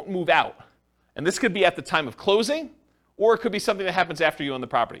tenant won't move out? And this could be at the time of closing, or it could be something that happens after you own the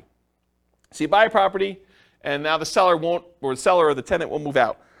property. So you buy a property, and now the seller or the tenant won't move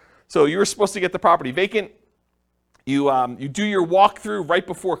out. So you were supposed to get the property vacant. You do your walkthrough right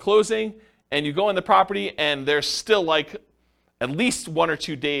before closing, and you go in the property, and there's still like at least 1 or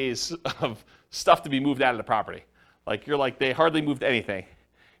 2 days of stuff to be moved out of the property. Like you're like, they hardly moved anything.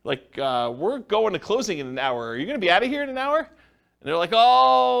 Like, we're going to closing in an hour. Are you going to be out of here in an hour? And they're like,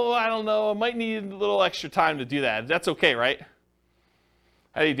 oh, I don't know. I might need a little extra time to do that. That's okay, right?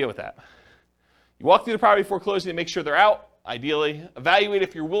 How do you deal with that? You walk through the property before closing to make sure they're out, ideally. Evaluate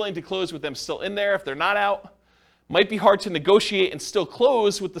if you're willing to close with them still in there. If they're not out, might be hard to negotiate and still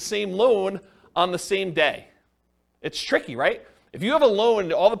close with the same loan on the same day. It's tricky, right? If you have a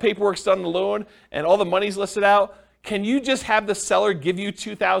loan, all the paperwork's done on the loan, and all the money's listed out, can you just have the seller give you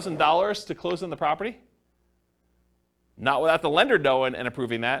 $2,000 to close on the property? Not without the lender knowing and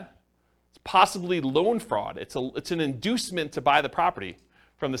approving that. It's possibly loan fraud. It's an inducement to buy the property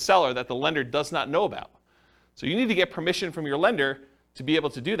from the seller that the lender does not know about. So you need to get permission from your lender to be able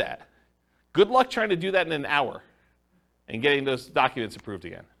to do that. Good luck trying to do that in an hour and getting those documents approved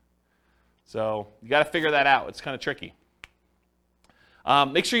again. So you got to figure that out. It's kind of tricky.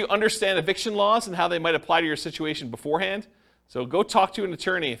 Make sure you understand eviction laws and how they might apply to your situation beforehand. So go talk to an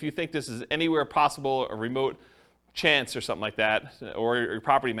attorney if you think this is anywhere possible, a remote chance or something like that, or your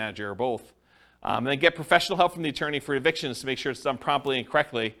property manager or both. And then get professional help from the attorney for evictions to make sure it's done promptly and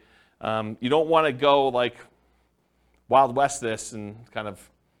correctly. You don't want to go like Wild West this and kind of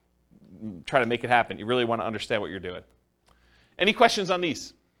try to make it happen. You really want to understand what you're doing. Any questions on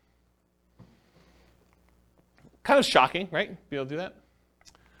these? Kind of shocking, right? Be able to do that?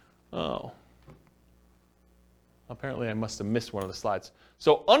 Oh. Apparently I must have missed one of the slides.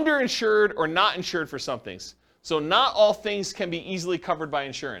 So underinsured or not insured for some things. So not all things can be easily covered by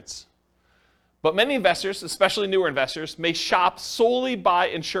insurance. But many investors, especially newer investors, may shop solely by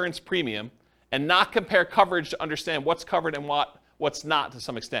insurance premium and not compare coverage to understand what's covered and what's not to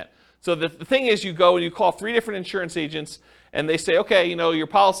some extent. So the thing is, you go and you call 3 different insurance agents and they say, okay, your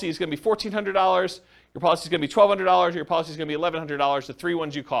policy is going to be $1,400, your policy is going to be $1,200, your policy is going to be $1,100, the 3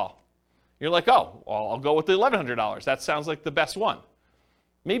 ones you call. You're like, oh, well, I'll go with the $1,100. That sounds like the best one.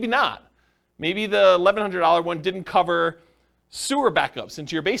 Maybe not. Maybe the $1,100 one didn't cover sewer backups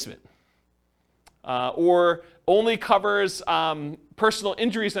into your basement. Or only covers personal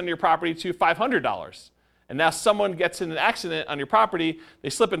injuries on your property to $500. And now someone gets in an accident on your property, they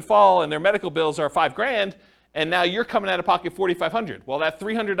slip and fall, and their medical bills are $5,000, and now you're coming out of pocket $4,500. Well, that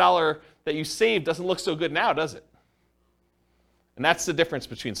 $300 that you saved doesn't look so good now, does it? And that's the difference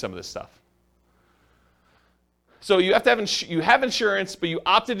between some of this stuff. So you have to have you have insurance, but you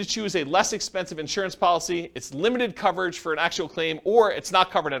opted to choose a less expensive insurance policy. It's limited coverage for an actual claim, or it's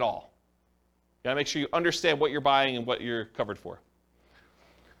not covered at all. You gotta make sure you understand what you're buying and what you're covered for.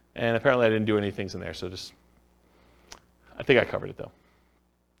 And apparently I didn't do any things in there, so I think I covered it though.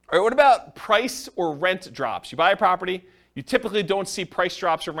 All right, what about price or rent drops? You buy a property, you typically don't see price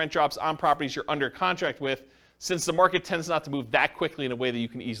drops or rent drops on properties you're under contract with, since the market tends not to move that quickly in a way that you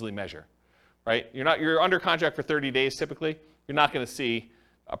can easily measure. Right? You're under contract for 30 days typically. You're not going to see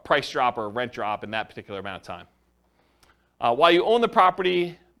a price drop or a rent drop in that particular amount of time. While you own the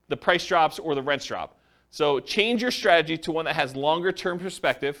property, the price drops or the rents drop. So change your strategy to one that has longer term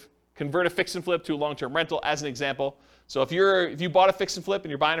perspective. Convert a fix and flip to a long-term rental as an example. So if you bought a fix and flip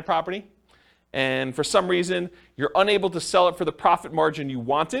and you're buying a property, and for some reason you're unable to sell it for the profit margin you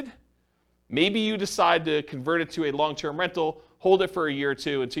wanted, maybe you decide to convert it to a long-term rental, hold it for a year or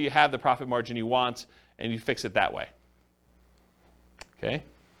two until you have the profit margin you want, and you fix it that way. Okay.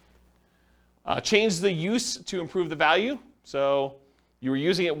 Change the use to improve the value. So you were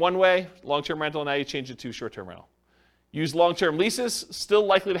using it one way, long-term rental, now you change it to short-term rental. Use long-term leases, still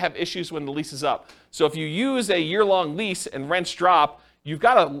likely to have issues when the lease is up. So if you use a year-long lease and rents drop, you've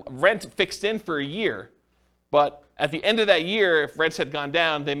got a rent fixed in for a year, but at the end of that year, if rents had gone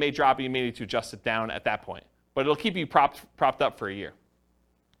down, they may drop and you may need to adjust it down at that point. But it'll keep you propped up for a year.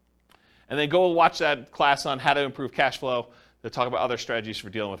 And then go watch that class on how to improve cash flow. They'll talk about other strategies for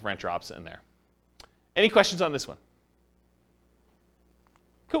dealing with rent drops in there. Any questions on this one?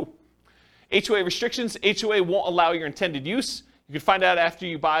 Cool. HOA restrictions. HOA won't allow your intended use. You can find out after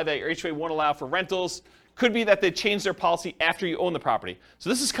you buy that your HOA won't allow for rentals. Could be that they change their policy after you own the property. So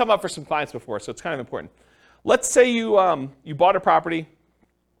this has come up for some clients before, so it's kind of important. Let's say you bought a property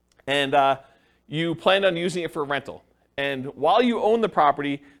and you planned on using it for a rental. And while you own the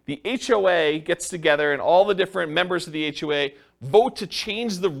property, the HOA gets together and all the different members of the HOA vote to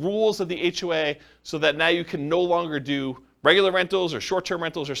change the rules of the HOA so that now you can no longer do regular rentals or short-term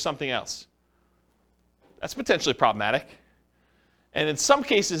rentals or something else. That's potentially problematic. And in some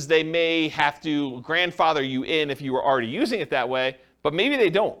cases, they may have to grandfather you in if you were already using it that way, but maybe they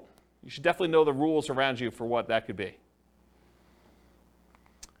don't. You should definitely know the rules around you for what that could be.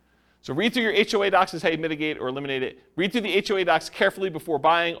 So read through your HOA docs is how you mitigate or eliminate it. Read through the HOA docs carefully before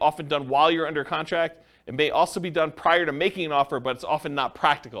buying, often done while you're under contract. It may also be done prior to making an offer, but it's often not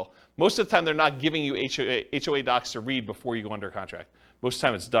practical. Most of the time, they're not giving you HOA docs to read before you go under contract. Most of the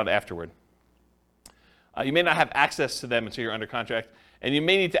time, it's done afterward. You may not have access to them until you're under contract, and you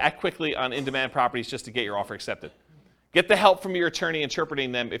may need to act quickly on in-demand properties just to get your offer accepted. Get the help from your attorney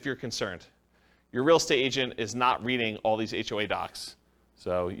interpreting them if you're concerned. Your real estate agent is not reading all these HOA docs,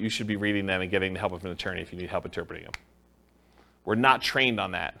 so you should be reading them and getting the help of an attorney if you need help interpreting them. We're not trained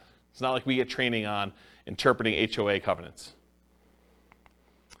on that. It's not like we get training on interpreting HOA covenants.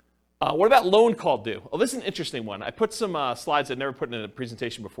 What about loan call due? Oh, this is an interesting one. I put some slides I've never put in a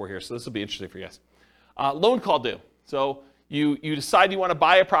presentation before here, so this will be interesting for you guys. Loan call due. So you decide you want to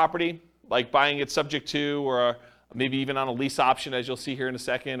buy a property, like buying it subject to, or maybe even on a lease option, as you'll see here in a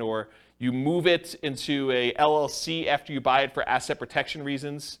second, or you move it into a LLC after you buy it for asset protection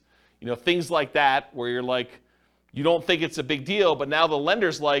reasons. You know, things like that, where you're like, you don't think it's a big deal, but now the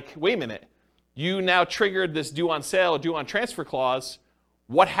lender's like, wait a minute, you now triggered this due on sale or due on transfer clause.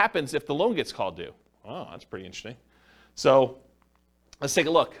 What happens if the loan gets called due? Oh, that's pretty interesting. So let's take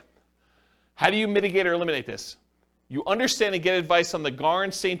a look. How do you mitigate or eliminate this? You understand and get advice on the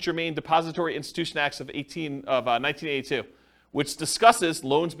Garn-St. Germain Depository Institution Acts of 1982, which discusses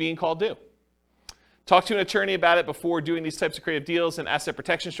loans being called due. Talk to an attorney about it before doing these types of creative deals and asset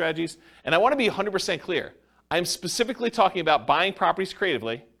protection strategies. And I want to be 100% clear. I'm specifically talking about buying properties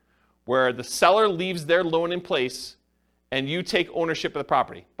creatively, where the seller leaves their loan in place and you take ownership of the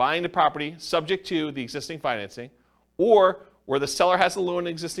property. Buying the property subject to the existing financing, or where the seller has the loan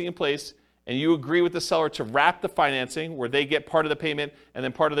existing in place and you agree with the seller to wrap the financing where they get part of the payment and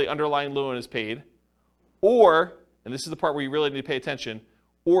then part of the underlying loan is paid. Or, and this is the part where you really need to pay attention,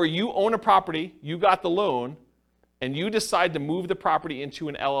 or you own a property, you got the loan, and you decide to move the property into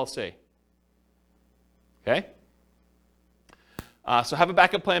an LLC. Okay? So have a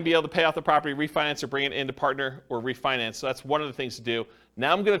backup plan, be able to pay off the property, refinance, or bring it in to partner or refinance. So that's one of the things to do.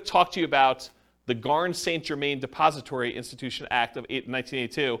 Now I'm going to talk to you about the Garn-St. Germain Depository Institution Act of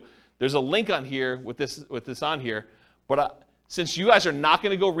 1982. There's a link on here with this on here, but since you guys are not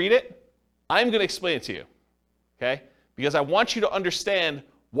going to go read it, I'm going to explain it to you, okay? Because I want you to understand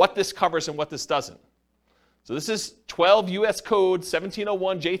what this covers and what this doesn't. So this is 12 U.S. Code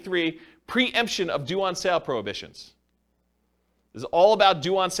 1701 J3, preemption of due on sale prohibitions. This is all about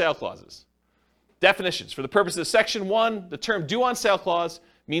due on sale clauses. Definitions. For the purposes of Section 1, the term due on sale clause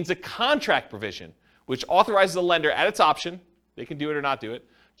means a contract provision which authorizes the lender at its option, they can do it or not do it,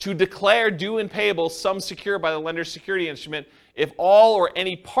 to declare due and payable sums secured by the lender's security instrument if all or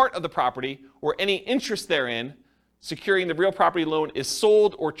any part of the property or any interest therein securing the real property loan is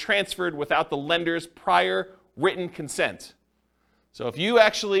sold or transferred without the lender's prior written consent. So if you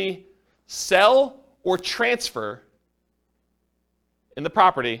actually sell or transfer in the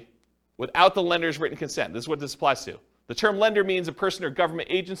property without the lender's written consent, this is what this applies to. The term lender means a person or government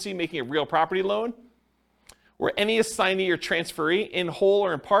agency making a real property loan, or any assignee or transferee in whole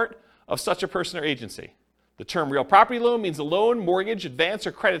or in part of such a person or agency. The term real property loan means a loan, mortgage, advance,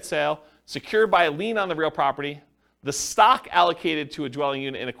 or credit sale secured by a lien on the real property, the stock allocated to a dwelling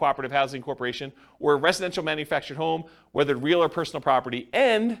unit in a cooperative housing corporation or a residential manufactured home, whether real or personal property,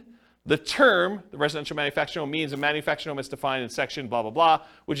 and the term, the residential manufactured home, means a manufactured home is defined in section blah, blah, blah,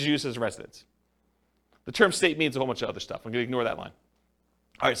 which is used as a residence. The term state means a whole bunch of other stuff. I'm going to ignore that line.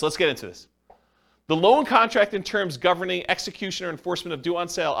 All right, so let's get into this. The loan contract and terms governing execution or enforcement of due on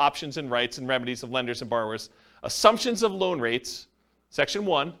sale options and rights and remedies of lenders and borrowers, assumptions of loan rates, Section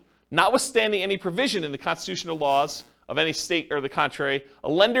 1, notwithstanding any provision in the constitutional laws of any state or the contrary, a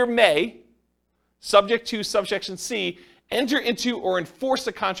lender may, subject to subsection C, enter into or enforce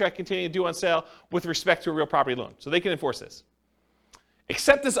a contract containing a due on sale with respect to a real property loan. So they can enforce this.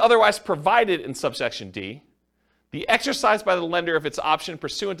 Except as otherwise provided in subsection D, the exercise by the lender of its option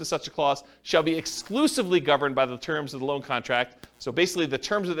pursuant to such a clause shall be exclusively governed by the terms of the loan contract. So basically the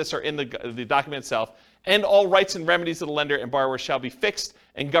terms of this are in the document itself, and all rights and remedies of the lender and borrower shall be fixed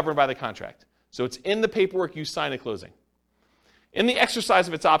and governed by the contract. So it's in the paperwork you sign at closing. In the exercise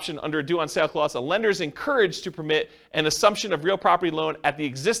of its option under a due on sale clause, a lender is encouraged to permit an assumption of real property loan at the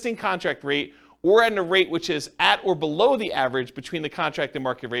existing contract rate or at a rate which is at or below the average between the contract and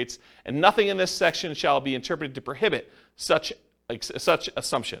market rates, and nothing in this section shall be interpreted to prohibit such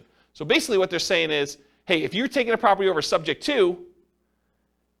assumption. So basically what they're saying is, hey, if you're taking a property over subject to,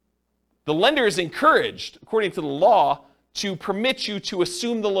 the lender is encouraged, according to the law, to permit you to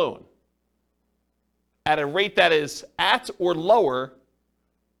assume the loan at a rate that is at or lower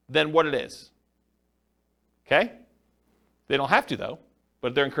than what it is. Okay? They don't have to, though,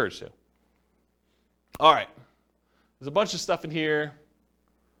 but they're encouraged to. All right. There's a bunch of stuff in here.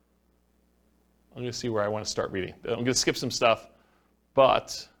 I'm going to see where I want to start reading. I'm going to skip some stuff.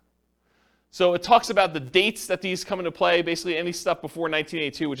 But, so it talks about the dates that these come into play, basically any stuff before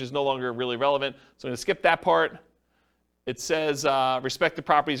 1982, which is no longer really relevant. So I'm going to skip that part. It says respective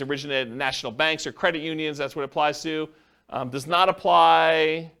properties originated in national banks or credit unions. That's what it applies to. Does not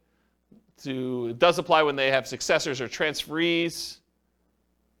apply to, it does apply when they have successors or transferees.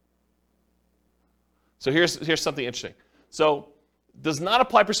 So here's something interesting. So does not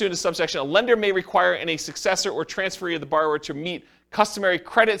apply pursuant to subsection. A lender may require any successor or transferee of the borrower to meet customary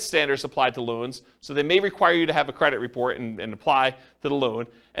credit standards applied to loans. So they may require you to have a credit report and apply to the loan.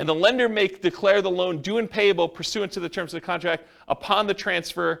 And the lender may declare the loan due and payable pursuant to the terms of the contract upon the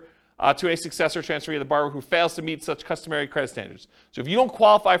transfer to a successor or transferee of the borrower who fails to meet such customary credit standards. So if you don't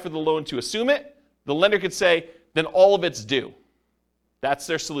qualify for the loan to assume it, the lender could say, then all of it's due. That's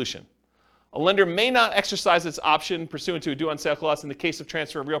their solution. A lender may not exercise its option pursuant to a due on sale clause in the case of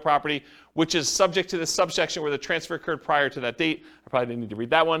transfer of real property, which is subject to this subsection where the transfer occurred prior to that date. I probably didn't need to read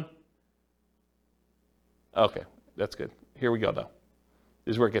that one. Okay, that's good. Here we go, though.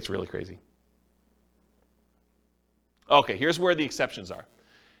 This is where it gets really crazy. Okay, here's where the exceptions are.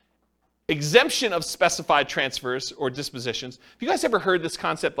 Exemption of specified transfers or dispositions. Have you guys ever heard this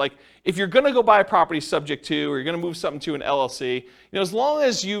concept? Like, if you're going to go buy a property subject to, or you're going to move something to an LLC, as long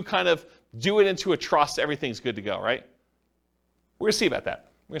as you kind of do it into a trust, everything's good to go, right? We're going to see about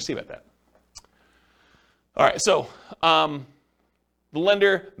that. All right, so the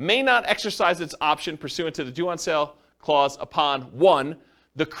lender may not exercise its option pursuant to the due on sale clause upon 1,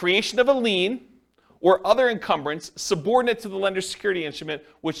 the creation of a lien or other encumbrance subordinate to the lender's security instrument,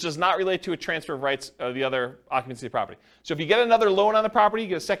 which does not relate to a transfer of rights of the other occupancy of the property. So if you get another loan on the property, you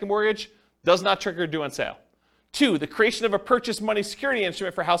get a second mortgage, does not trigger due on sale. 2, the creation of a purchase money security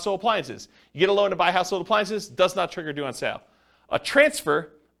instrument for household appliances. You get a loan to buy household appliances, does not trigger due on sale. A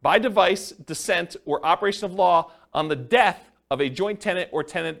transfer by device, descent, or operation of law on the death of a joint tenant or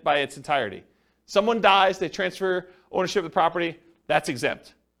tenant by its entirety. Someone dies, they transfer ownership of the property, that's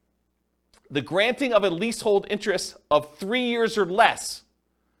exempt. The granting of a leasehold interest of 3 years or less.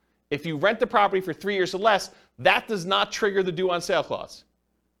 If you rent the property for 3 years or less, that does not trigger the due on sale clause.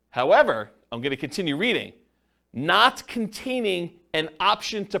 However, I'm going to continue reading. Not containing an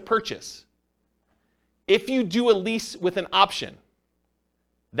option to purchase. If you do a lease with an option,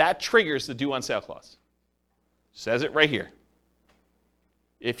 that triggers the due on sale clause. Says it right here.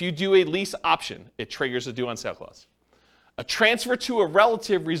 If you do a lease option, it triggers the due on sale clause. A transfer to a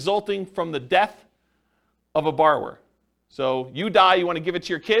relative resulting from the death of a borrower. So you die, you want to give it to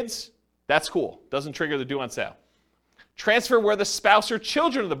your kids, that's cool. Doesn't trigger the due on sale. Transfer where the spouse or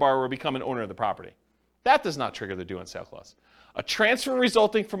children of the borrower become an owner of the property. That does not trigger the due on sale clause. A transfer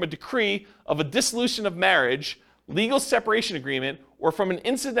resulting from a decree of a dissolution of marriage, legal separation agreement, or from an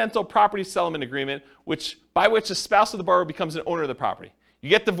incidental property settlement agreement by which the spouse of the borrower becomes an owner of the property. You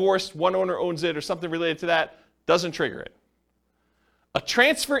get divorced, one owner owns it or something related to that, doesn't trigger it. A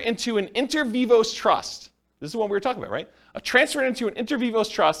transfer into an inter vivos trust. This is the one we were talking about, right? A transfer into an inter vivos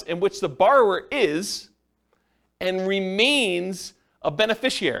trust in which the borrower is and remains a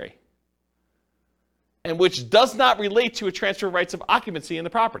beneficiary, and which does not relate to a transfer of rights of occupancy in the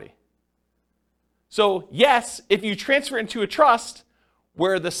property. So yes, if you transfer into a trust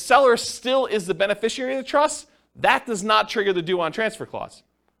where the seller still is the beneficiary of the trust, that does not trigger the due on transfer clause.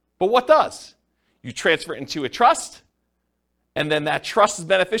 But what does? You transfer into a trust, and then that trust's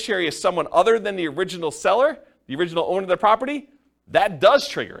beneficiary is someone other than the original seller, the original owner of the property, that does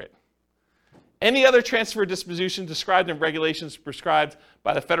trigger it. Any other transfer or disposition described in regulations prescribed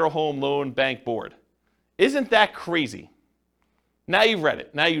by the Federal Home Loan Bank Board. Isn't that crazy? Now you've read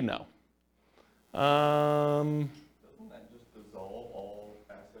it. Now you know. Doesn't that just dissolve all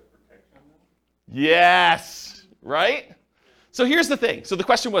asset protection? Yes, right? So here's the thing. So the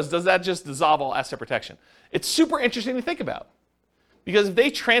question was, does that just dissolve all asset protection? It's super interesting to think about. Because if they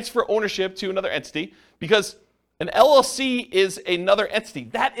transfer ownership to another entity, because an LLC is another entity,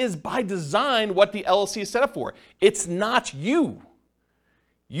 that is by design what the LLC is set up for. It's not you.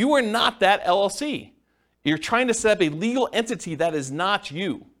 You are not that LLC. You're trying to set up a legal entity that is not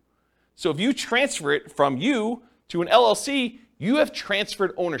you. So if you transfer it from you to an LLC, you have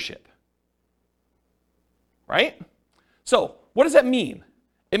transferred ownership. Right? So what does that mean?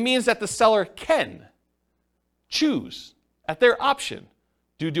 It means that the seller can choose at their option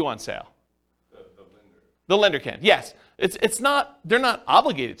do due on sale. The lender can, yes. It's not, they're not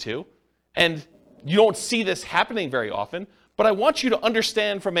obligated to, and you don't see this happening very often, but I want you to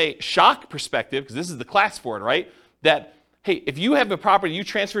understand from a shock perspective, because this is the class for it, right? That, hey, if you have a property you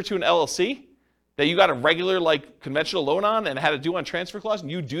transfer to an LLC that you got a regular, like, conventional loan on and had a due on transfer clause,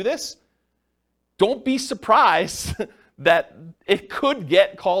 and you do this, don't be surprised that it could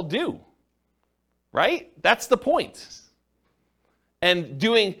get called due, right? That's the point. And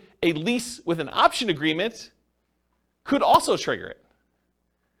doing a lease with an option agreement could also trigger it.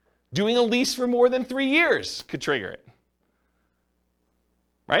 Doing a lease for more than 3 years could trigger it.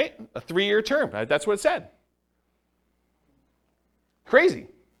 Right? A 3-year term. That's what it said. Crazy.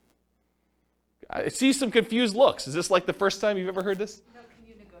 I see some confused looks. Is this like the first time you've ever heard this? No, can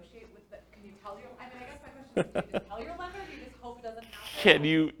you negotiate with can you tell your, I mean, I guess my question is, do you just tell your lender, or do you just hope it doesn't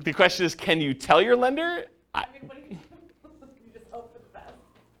happen? The question is, can you tell your lender? I mean, what do you do? You just hope for the best.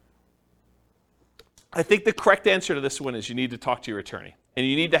 I think the correct answer to this one is you need to talk to your attorney. And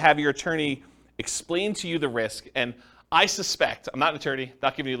you need to have your attorney explain to you the risk. And I suspect, I'm not an attorney,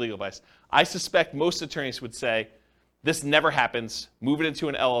 not giving you legal advice, I suspect most attorneys would say, this never happens, move it into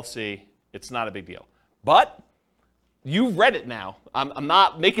an LLC, it's not a big deal. But you read it now. I'm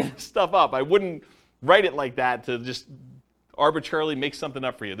not making this stuff up. I wouldn't write it like that to just arbitrarily make something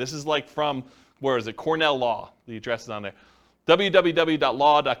up for you. This is like from, where is it, Cornell Law. The address is on there.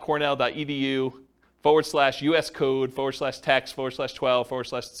 www.law.cornell.edu/US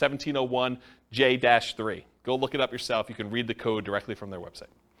code/text/12/1701J-3. Go look it up yourself. You can read the code directly from their website.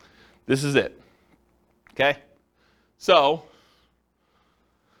 This is it. Okay? So,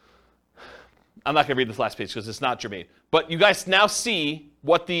 I'm not going to read this last page because it's not germane. But you guys now see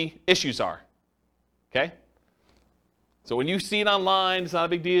what the issues are. Okay? So when you see it online, it's not a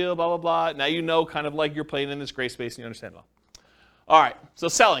big deal, blah, blah, blah. Now you know kind of like you're playing in this gray space and you understand it all. All right, so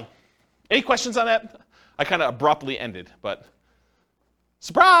selling. Any questions on that? I kind of abruptly ended, but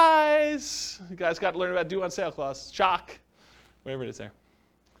surprise! You guys got to learn about due on sale clause. Shock. Whatever it is there.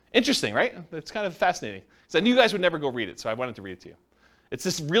 Interesting, right? It's kind of fascinating. So I knew you guys would never go read it, so I wanted to read it to you. It's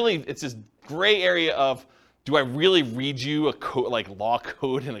this gray area of, do I really read you a code, like law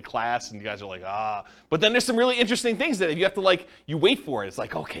code in a class? And you guys are like, ah. But then there's some really interesting things that if you have to you wait for it. It's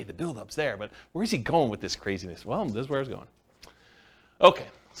like, okay, the build-up's there, but where is he going with this craziness? Well, this is where I was going. Okay,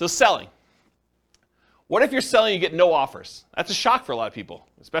 so selling. What if you're selling, you get no offers? That's a shock for a lot of people,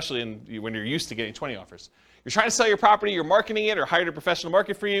 especially when you're used to getting 20 offers. You're trying to sell your property, you're marketing it or hired a professional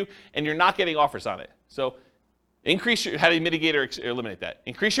market for you, and you're not getting offers on it. So how do you mitigate or eliminate that?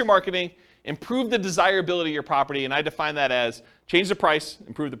 Increase your marketing, improve the desirability of your property, and I define that as change the price,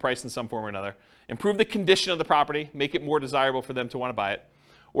 improve the price in some form or another, improve the condition of the property, make it more desirable for them to want to buy it,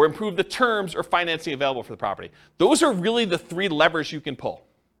 or improve the terms or financing available for the property. Those are really the three levers you can pull,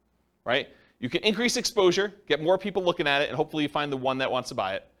 right? You can increase exposure, get more people looking at it, and hopefully you find the one that wants to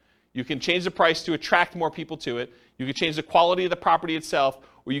buy it. You can change the price to attract more people to it. You can change the quality of the property itself,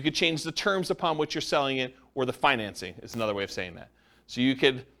 or you could change the terms upon which you're selling it, or the financing is another way of saying that. So you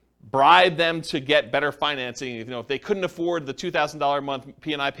could bribe them to get better financing. If they couldn't afford the $2,000 a month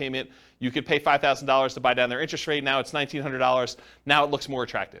P&I payment, you could pay $5,000 to buy down their interest rate. Now it's $1,900. Now it looks more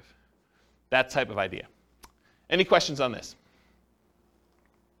attractive. That type of idea. Any questions on this?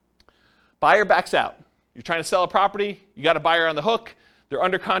 Buyer backs out. You're trying to sell a property. You got a buyer on the hook. They're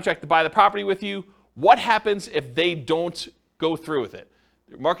under contract to buy the property with you. What happens if they don't go through with it?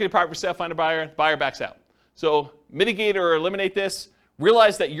 Market a property for sale, find a buyer, buyer backs out. So mitigate or eliminate this.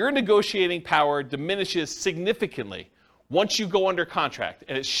 Realize that your negotiating power diminishes significantly once you go under contract,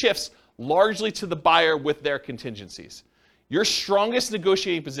 and it shifts largely to the buyer with their contingencies. Your strongest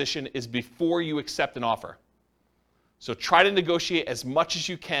negotiating position is before you accept an offer. So try to negotiate as much as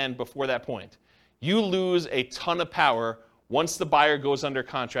you can before that point. You lose a ton of power once the buyer goes under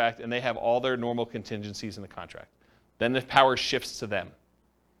contract and they have all their normal contingencies in the contract. Then the power shifts to them.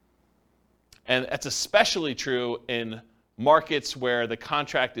 And that's especially true in markets where the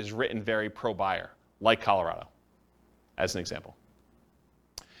contract is written very pro-buyer, like Colorado, as an example.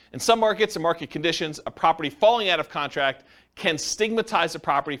 In some markets and market conditions, a property falling out of contract can stigmatize a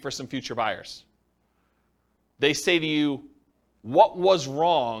property for some future buyers. They say to you, what was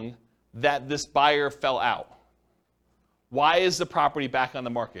wrong that this buyer fell out? Why is the property back on the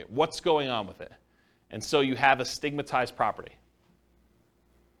market? What's going on with it? And so you have a stigmatized property.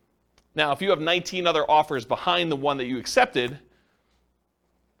 Now, if you have 19 other offers behind the one that you accepted,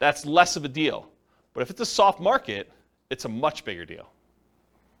 that's less of a deal. But if it's a soft market, it's a much bigger deal.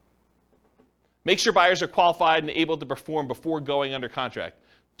 Make sure buyers are qualified and able to perform before going under contract.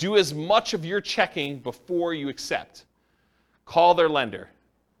 Do as much of your checking before you accept. Call their lender.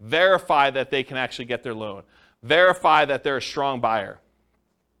 Verify that they can actually get their loan. Verify that they're a strong buyer.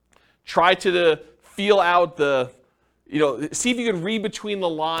 Try to feel out the, see if you can read between the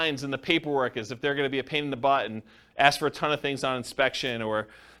lines in the paperwork as if they're going to be a pain in the butt and ask for a ton of things on inspection or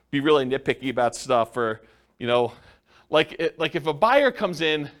be really nitpicky about stuff, or, like if a buyer comes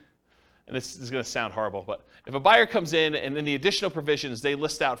in, and this is going to sound horrible, but if a buyer comes in and in the additional provisions, they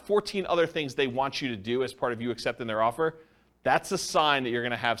list out 14 other things they want you to do as part of you accepting their offer, that's a sign that you're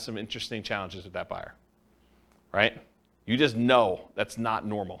going to have some interesting challenges with that buyer, right? You just know that's not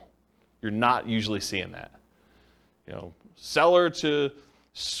normal. You're not usually seeing that. Seller to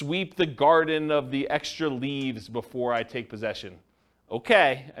sweep the garden of the extra leaves before I take possession.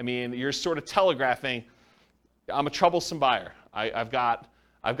 Okay, you're sort of telegraphing, I'm a troublesome buyer. I've got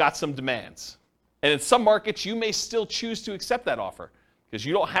some demands. And in some markets, you may still choose to accept that offer because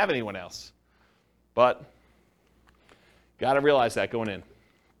you don't have anyone else. But got to realize that going in.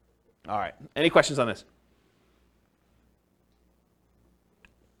 All right, any questions on this?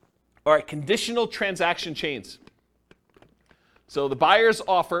 All right, conditional transaction chains. So the buyer's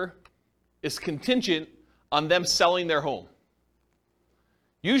offer is contingent on them selling their home.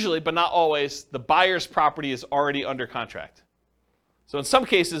 Usually, but not always, the buyer's property is already under contract. So in some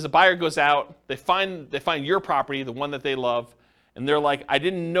cases, a buyer goes out, they find your property, the one that they love, and they're like, I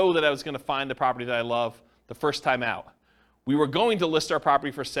didn't know that I was going to find the property that I love the first time out. We were going to list our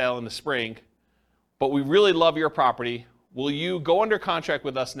property for sale in the spring, but we really love your property. Will you go under contract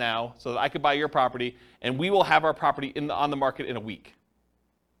with us now so that I could buy your property, and we will have our property on the market in a week?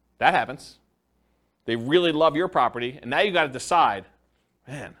 That happens. They really love your property, and now you got to decide,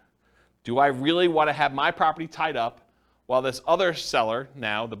 man, do I really want to have my property tied up while this other seller,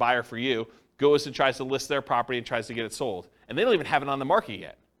 now the buyer for you, goes and tries to list their property and tries to get it sold? And they don't even have it on the market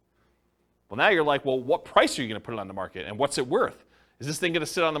yet. Well, now you're like, well, what price are you going to put it on the market, and what's it worth? Is this thing going to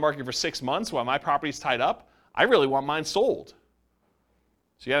sit on the market for 6 months while my property's tied up? I really want mine sold.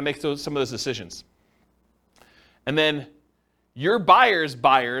 So you got to make some of those decisions. And then your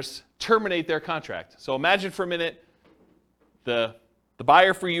buyers terminate their contract. So imagine for a minute, the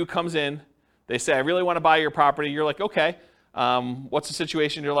buyer for you comes in. They say, I really want to buy your property. You're like, okay, what's the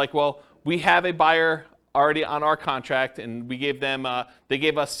situation? You're like, well, we have a buyer already on our contract, and we gave them, they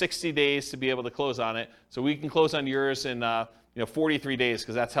gave us 60 days to be able to close on it. So we can close on yours in 43 days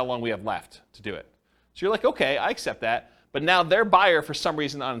because that's how long we have left to do it. So you're like, okay, I accept that. But now their buyer, for some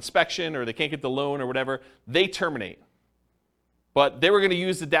reason on inspection or they can't get the loan or whatever, they terminate. But they were going to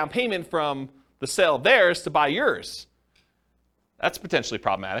use the down payment from the sale of theirs to buy yours. That's potentially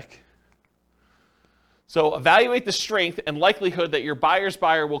problematic. So evaluate the strength and likelihood that your buyer's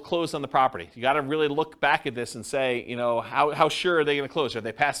buyer will close on the property. You got to really look back at this and say, how sure are they going to close? Are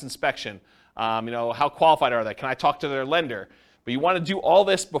they past inspection? How qualified are they? Can I talk to their lender? But you want to do all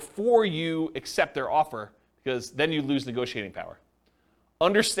this before you accept their offer, because then you lose negotiating power.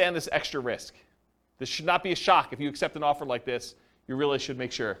 Understand this extra risk. This should not be a shock. If you accept an offer like this, you really should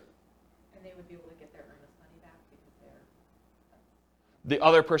make sure. And they would be able to get their earnest money back because they're... The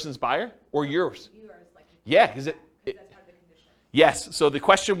other person's buyer or yours? Yours, like... Yeah, because that's part of the condition. Yes. So the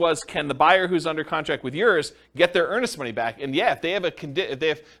question was, can the buyer who's under contract with yours get their earnest money back? And yeah, if they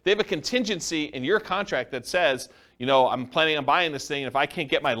have a contingency in your contract that says, I'm planning on buying this thing, and if I can't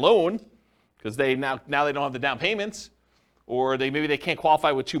get my loan, because they now they don't have the down payments, or maybe they can't qualify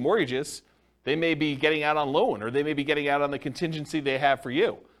with 2 mortgages, they may be getting out on loan, or they may be getting out on the contingency they have for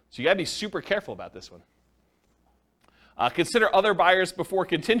you. So you got to be super careful about this one. Consider other buyers before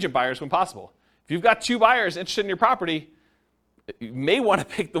contingent buyers when possible. If you've got 2 buyers interested in your property, you may want to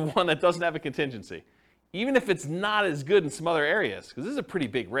pick the one that doesn't have a contingency, even if it's not as good in some other areas, because this is a pretty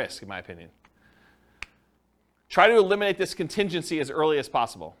big risk, in my opinion. Try to eliminate this contingency as early as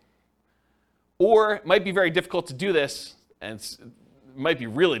possible. Or it might be very difficult to do this, and it might be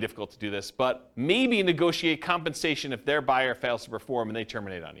really difficult to do this, but maybe negotiate compensation if their buyer fails to perform and they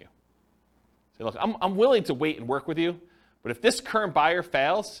terminate on you. Say, look, I'm willing to wait and work with you, but if this current buyer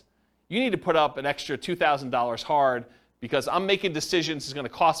fails, you need to put up an extra $2,000 hard, because I'm making decisions it's going to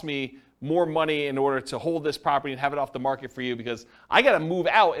cost me more money in order to hold this property and have it off the market for you, because I got to move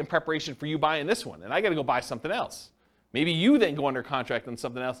out in preparation for you buying this one, and I got to go buy something else. Maybe you then go under contract on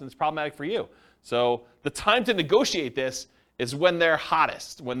something else, and it's problematic for you. So the time to negotiate this is when they're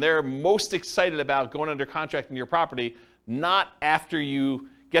hottest, when they're most excited about going under contract in your property, not after you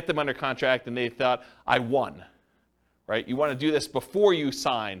get them under contract and they thought, I won, right? You want to do this before you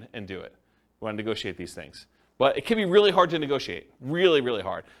sign and do it. You want to negotiate these things. But it can be really hard to negotiate, really, really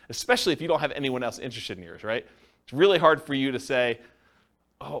hard, especially if you don't have anyone else interested in yours, right? It's really hard for you to say,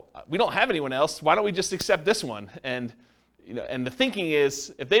 oh, we don't have anyone else. Why don't we just accept this one? And the thinking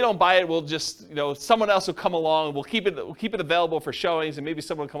is, if they don't buy it, we'll just, someone else will come along, and we'll keep it available for showings, and maybe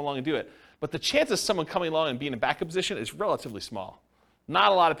someone will come along and do it. But the chance of someone coming along and being in backup position is relatively small.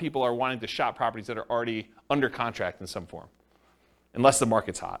 Not a lot of people are wanting to shop properties that are already under contract in some form, unless the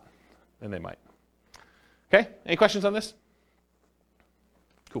market's hot, then they might. Okay, any questions on this?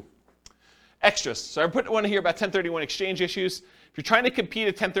 Cool. Extras. So I put one here about 1031 exchange issues. If you're trying to compete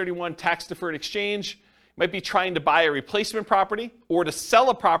a 1031 tax-deferred exchange, you might be trying to buy a replacement property or to sell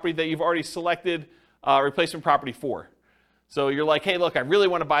a property that you've already selected a replacement property for. So you're like, hey, look, I really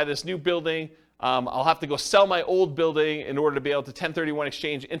want to buy this new building. I'll have to go sell my old building in order to be able to 1031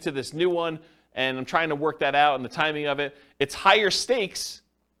 exchange into this new one, and I'm trying to work that out and the timing of it. It's higher stakes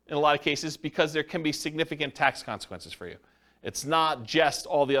in a lot of cases because there can be significant tax consequences for you. It's not just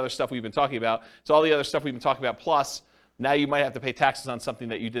all the other stuff we've been talking about. It's all the other stuff we've been talking about, plus now you might have to pay taxes on something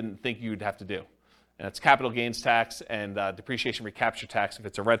that you didn't think you'd have to do. And it's capital gains tax and depreciation recapture tax if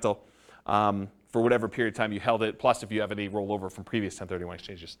it's a rental for whatever period of time you held it, plus if you have any rollover from previous 1031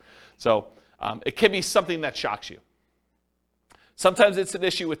 exchanges. So it can be something that shocks you. Sometimes it's an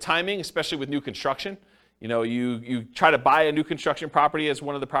issue with timing, especially with new construction. You try to buy a new construction property as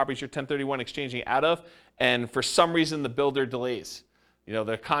one of the properties you're 1031 exchanging out of, and for some reason the builder delays.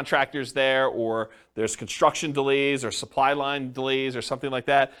 The contractor's there, or there's construction delays or supply line delays or something like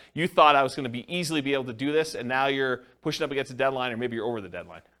that. You thought I was going to easily be able to do this, and now you're pushing up against a deadline, or maybe you're over the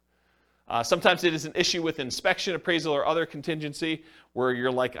deadline. Sometimes it is an issue with inspection, appraisal, or other contingency where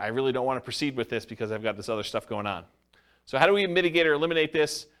you're like, I really don't want to proceed with this because I've got this other stuff going on. So how do we mitigate or eliminate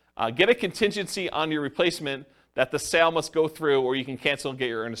this? Get a contingency on your replacement that the sale must go through, or you can cancel and get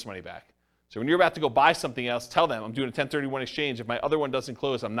your earnest money back. So when you're about to go buy something else, tell them, I'm doing a 1031 exchange. If my other one doesn't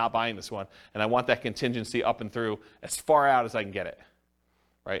close, I'm not buying this one. And I want that contingency up and through as far out as I can get it,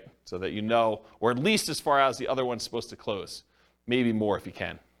 right? So that you know, or at least as far out as the other one's supposed to close. Maybe more if you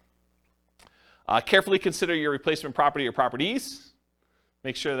can. Carefully consider your replacement property or properties.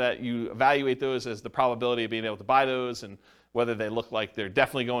 Make sure that you evaluate those as the probability of being able to buy those and whether they look like they're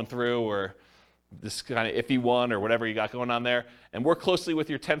definitely going through or this kind of iffy one or whatever you got going on there. And work closely with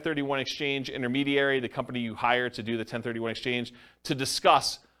your 1031 exchange intermediary, the company you hire to do the 1031 exchange, to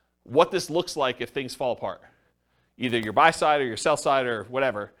discuss what this looks like if things fall apart. Either your buy side or your sell side or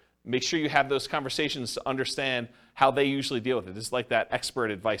whatever. Make sure you have those conversations to understand how they usually deal with it. This is like that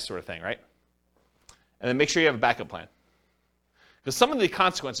expert advice sort of thing, right? And then make sure you have a backup plan. Because some of the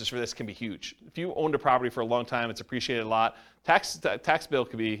consequences for this can be huge. If you owned a property for a long time, it's appreciated a lot. Tax bill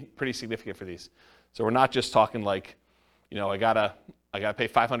could be pretty significant for these. So we're not just talking like, I gotta pay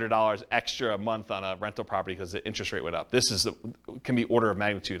 $500 extra a month on a rental property because the interest rate went up. This can be orders of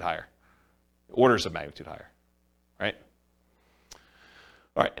magnitude higher, right?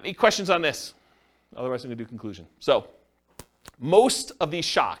 All right, any questions on this? Otherwise, I'm going to do conclusion. So, most of these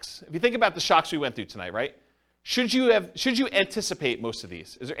shocks, if you think about the shocks we went through tonight, right? Should you anticipate most of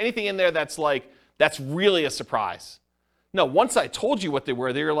these? Is there anything in there that's really a surprise? No, once I told you what they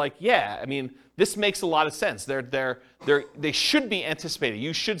were like, yeah, I mean, this makes a lot of sense. They should be anticipated.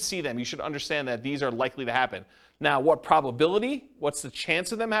 You should see them. You should understand that these are likely to happen. Now, what probability? What's the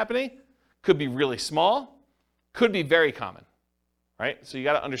chance of them happening? Could be really small, could be very common, right? So you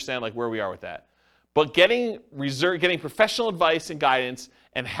got to understand where we are with that. But getting professional advice and guidance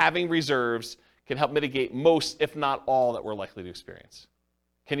and having reserves can help mitigate most, if not all, that we're likely to experience.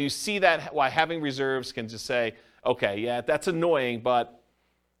 Can you see that why having reserves can just say, okay, yeah, that's annoying, but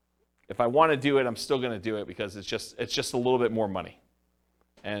if I want to do it, I'm still going to do it because it's just a little bit more money.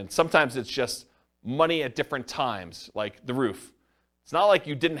 And sometimes it's just money at different times, like the roof. It's not like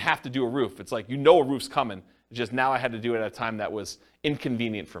you didn't have to do a roof. It's like a roof's coming. It's just now I had to do it at a time that was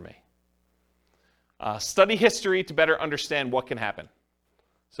inconvenient for me. Study history to better understand what can happen.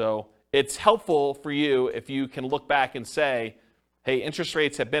 So it's helpful for you if you can look back and say, hey, interest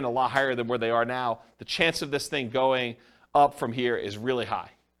rates have been a lot higher than where they are now. The chance of this thing going up from here is really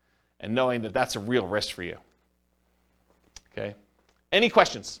high. And knowing that that's a real risk for you. Okay? Any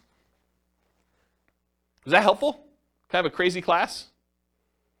questions? Was that helpful? Kind of a crazy class?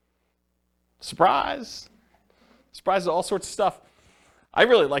 Surprise. Surprise to all sorts of stuff. I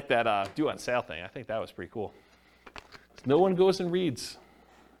really like that due on sale thing. I think that was pretty cool. No one goes and reads.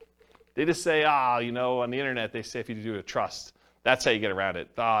 They just say, on the internet, they say if you do a trust, that's how you get around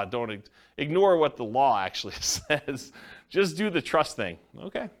it. Don't ignore what the law actually says. Just do the trust thing.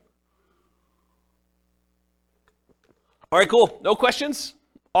 Okay. All right, cool. No questions?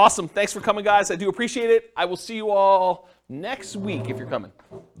 Awesome. Thanks for coming, guys. I do appreciate it. I will see you all next week if you're coming.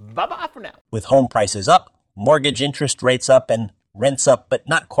 Bye-bye for now. With home prices up, mortgage interest rates up, and rents up, but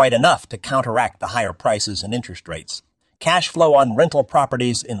not quite enough to counteract the higher prices and interest rates, cash flow on rental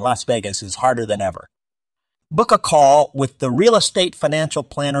properties in Las Vegas is harder than ever. Book a call with the Real Estate Financial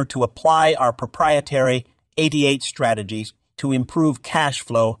Planner to apply our proprietary 88 strategies to improve cash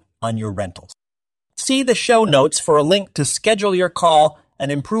flow on your rentals. See the show notes for a link to schedule your call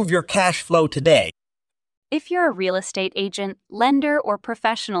and improve your cash flow today. If you're a real estate agent, lender, or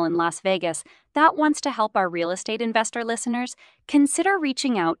professional in Las Vegas that wants to help our real estate investor listeners, consider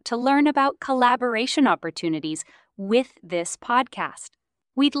reaching out to learn about collaboration opportunities with this podcast.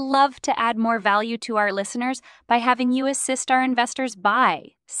 We'd love to add more value to our listeners by having you assist our investors buy,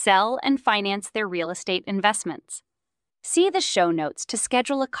 sell, and finance their real estate investments. See the show notes to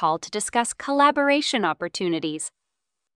schedule a call to discuss collaboration opportunities.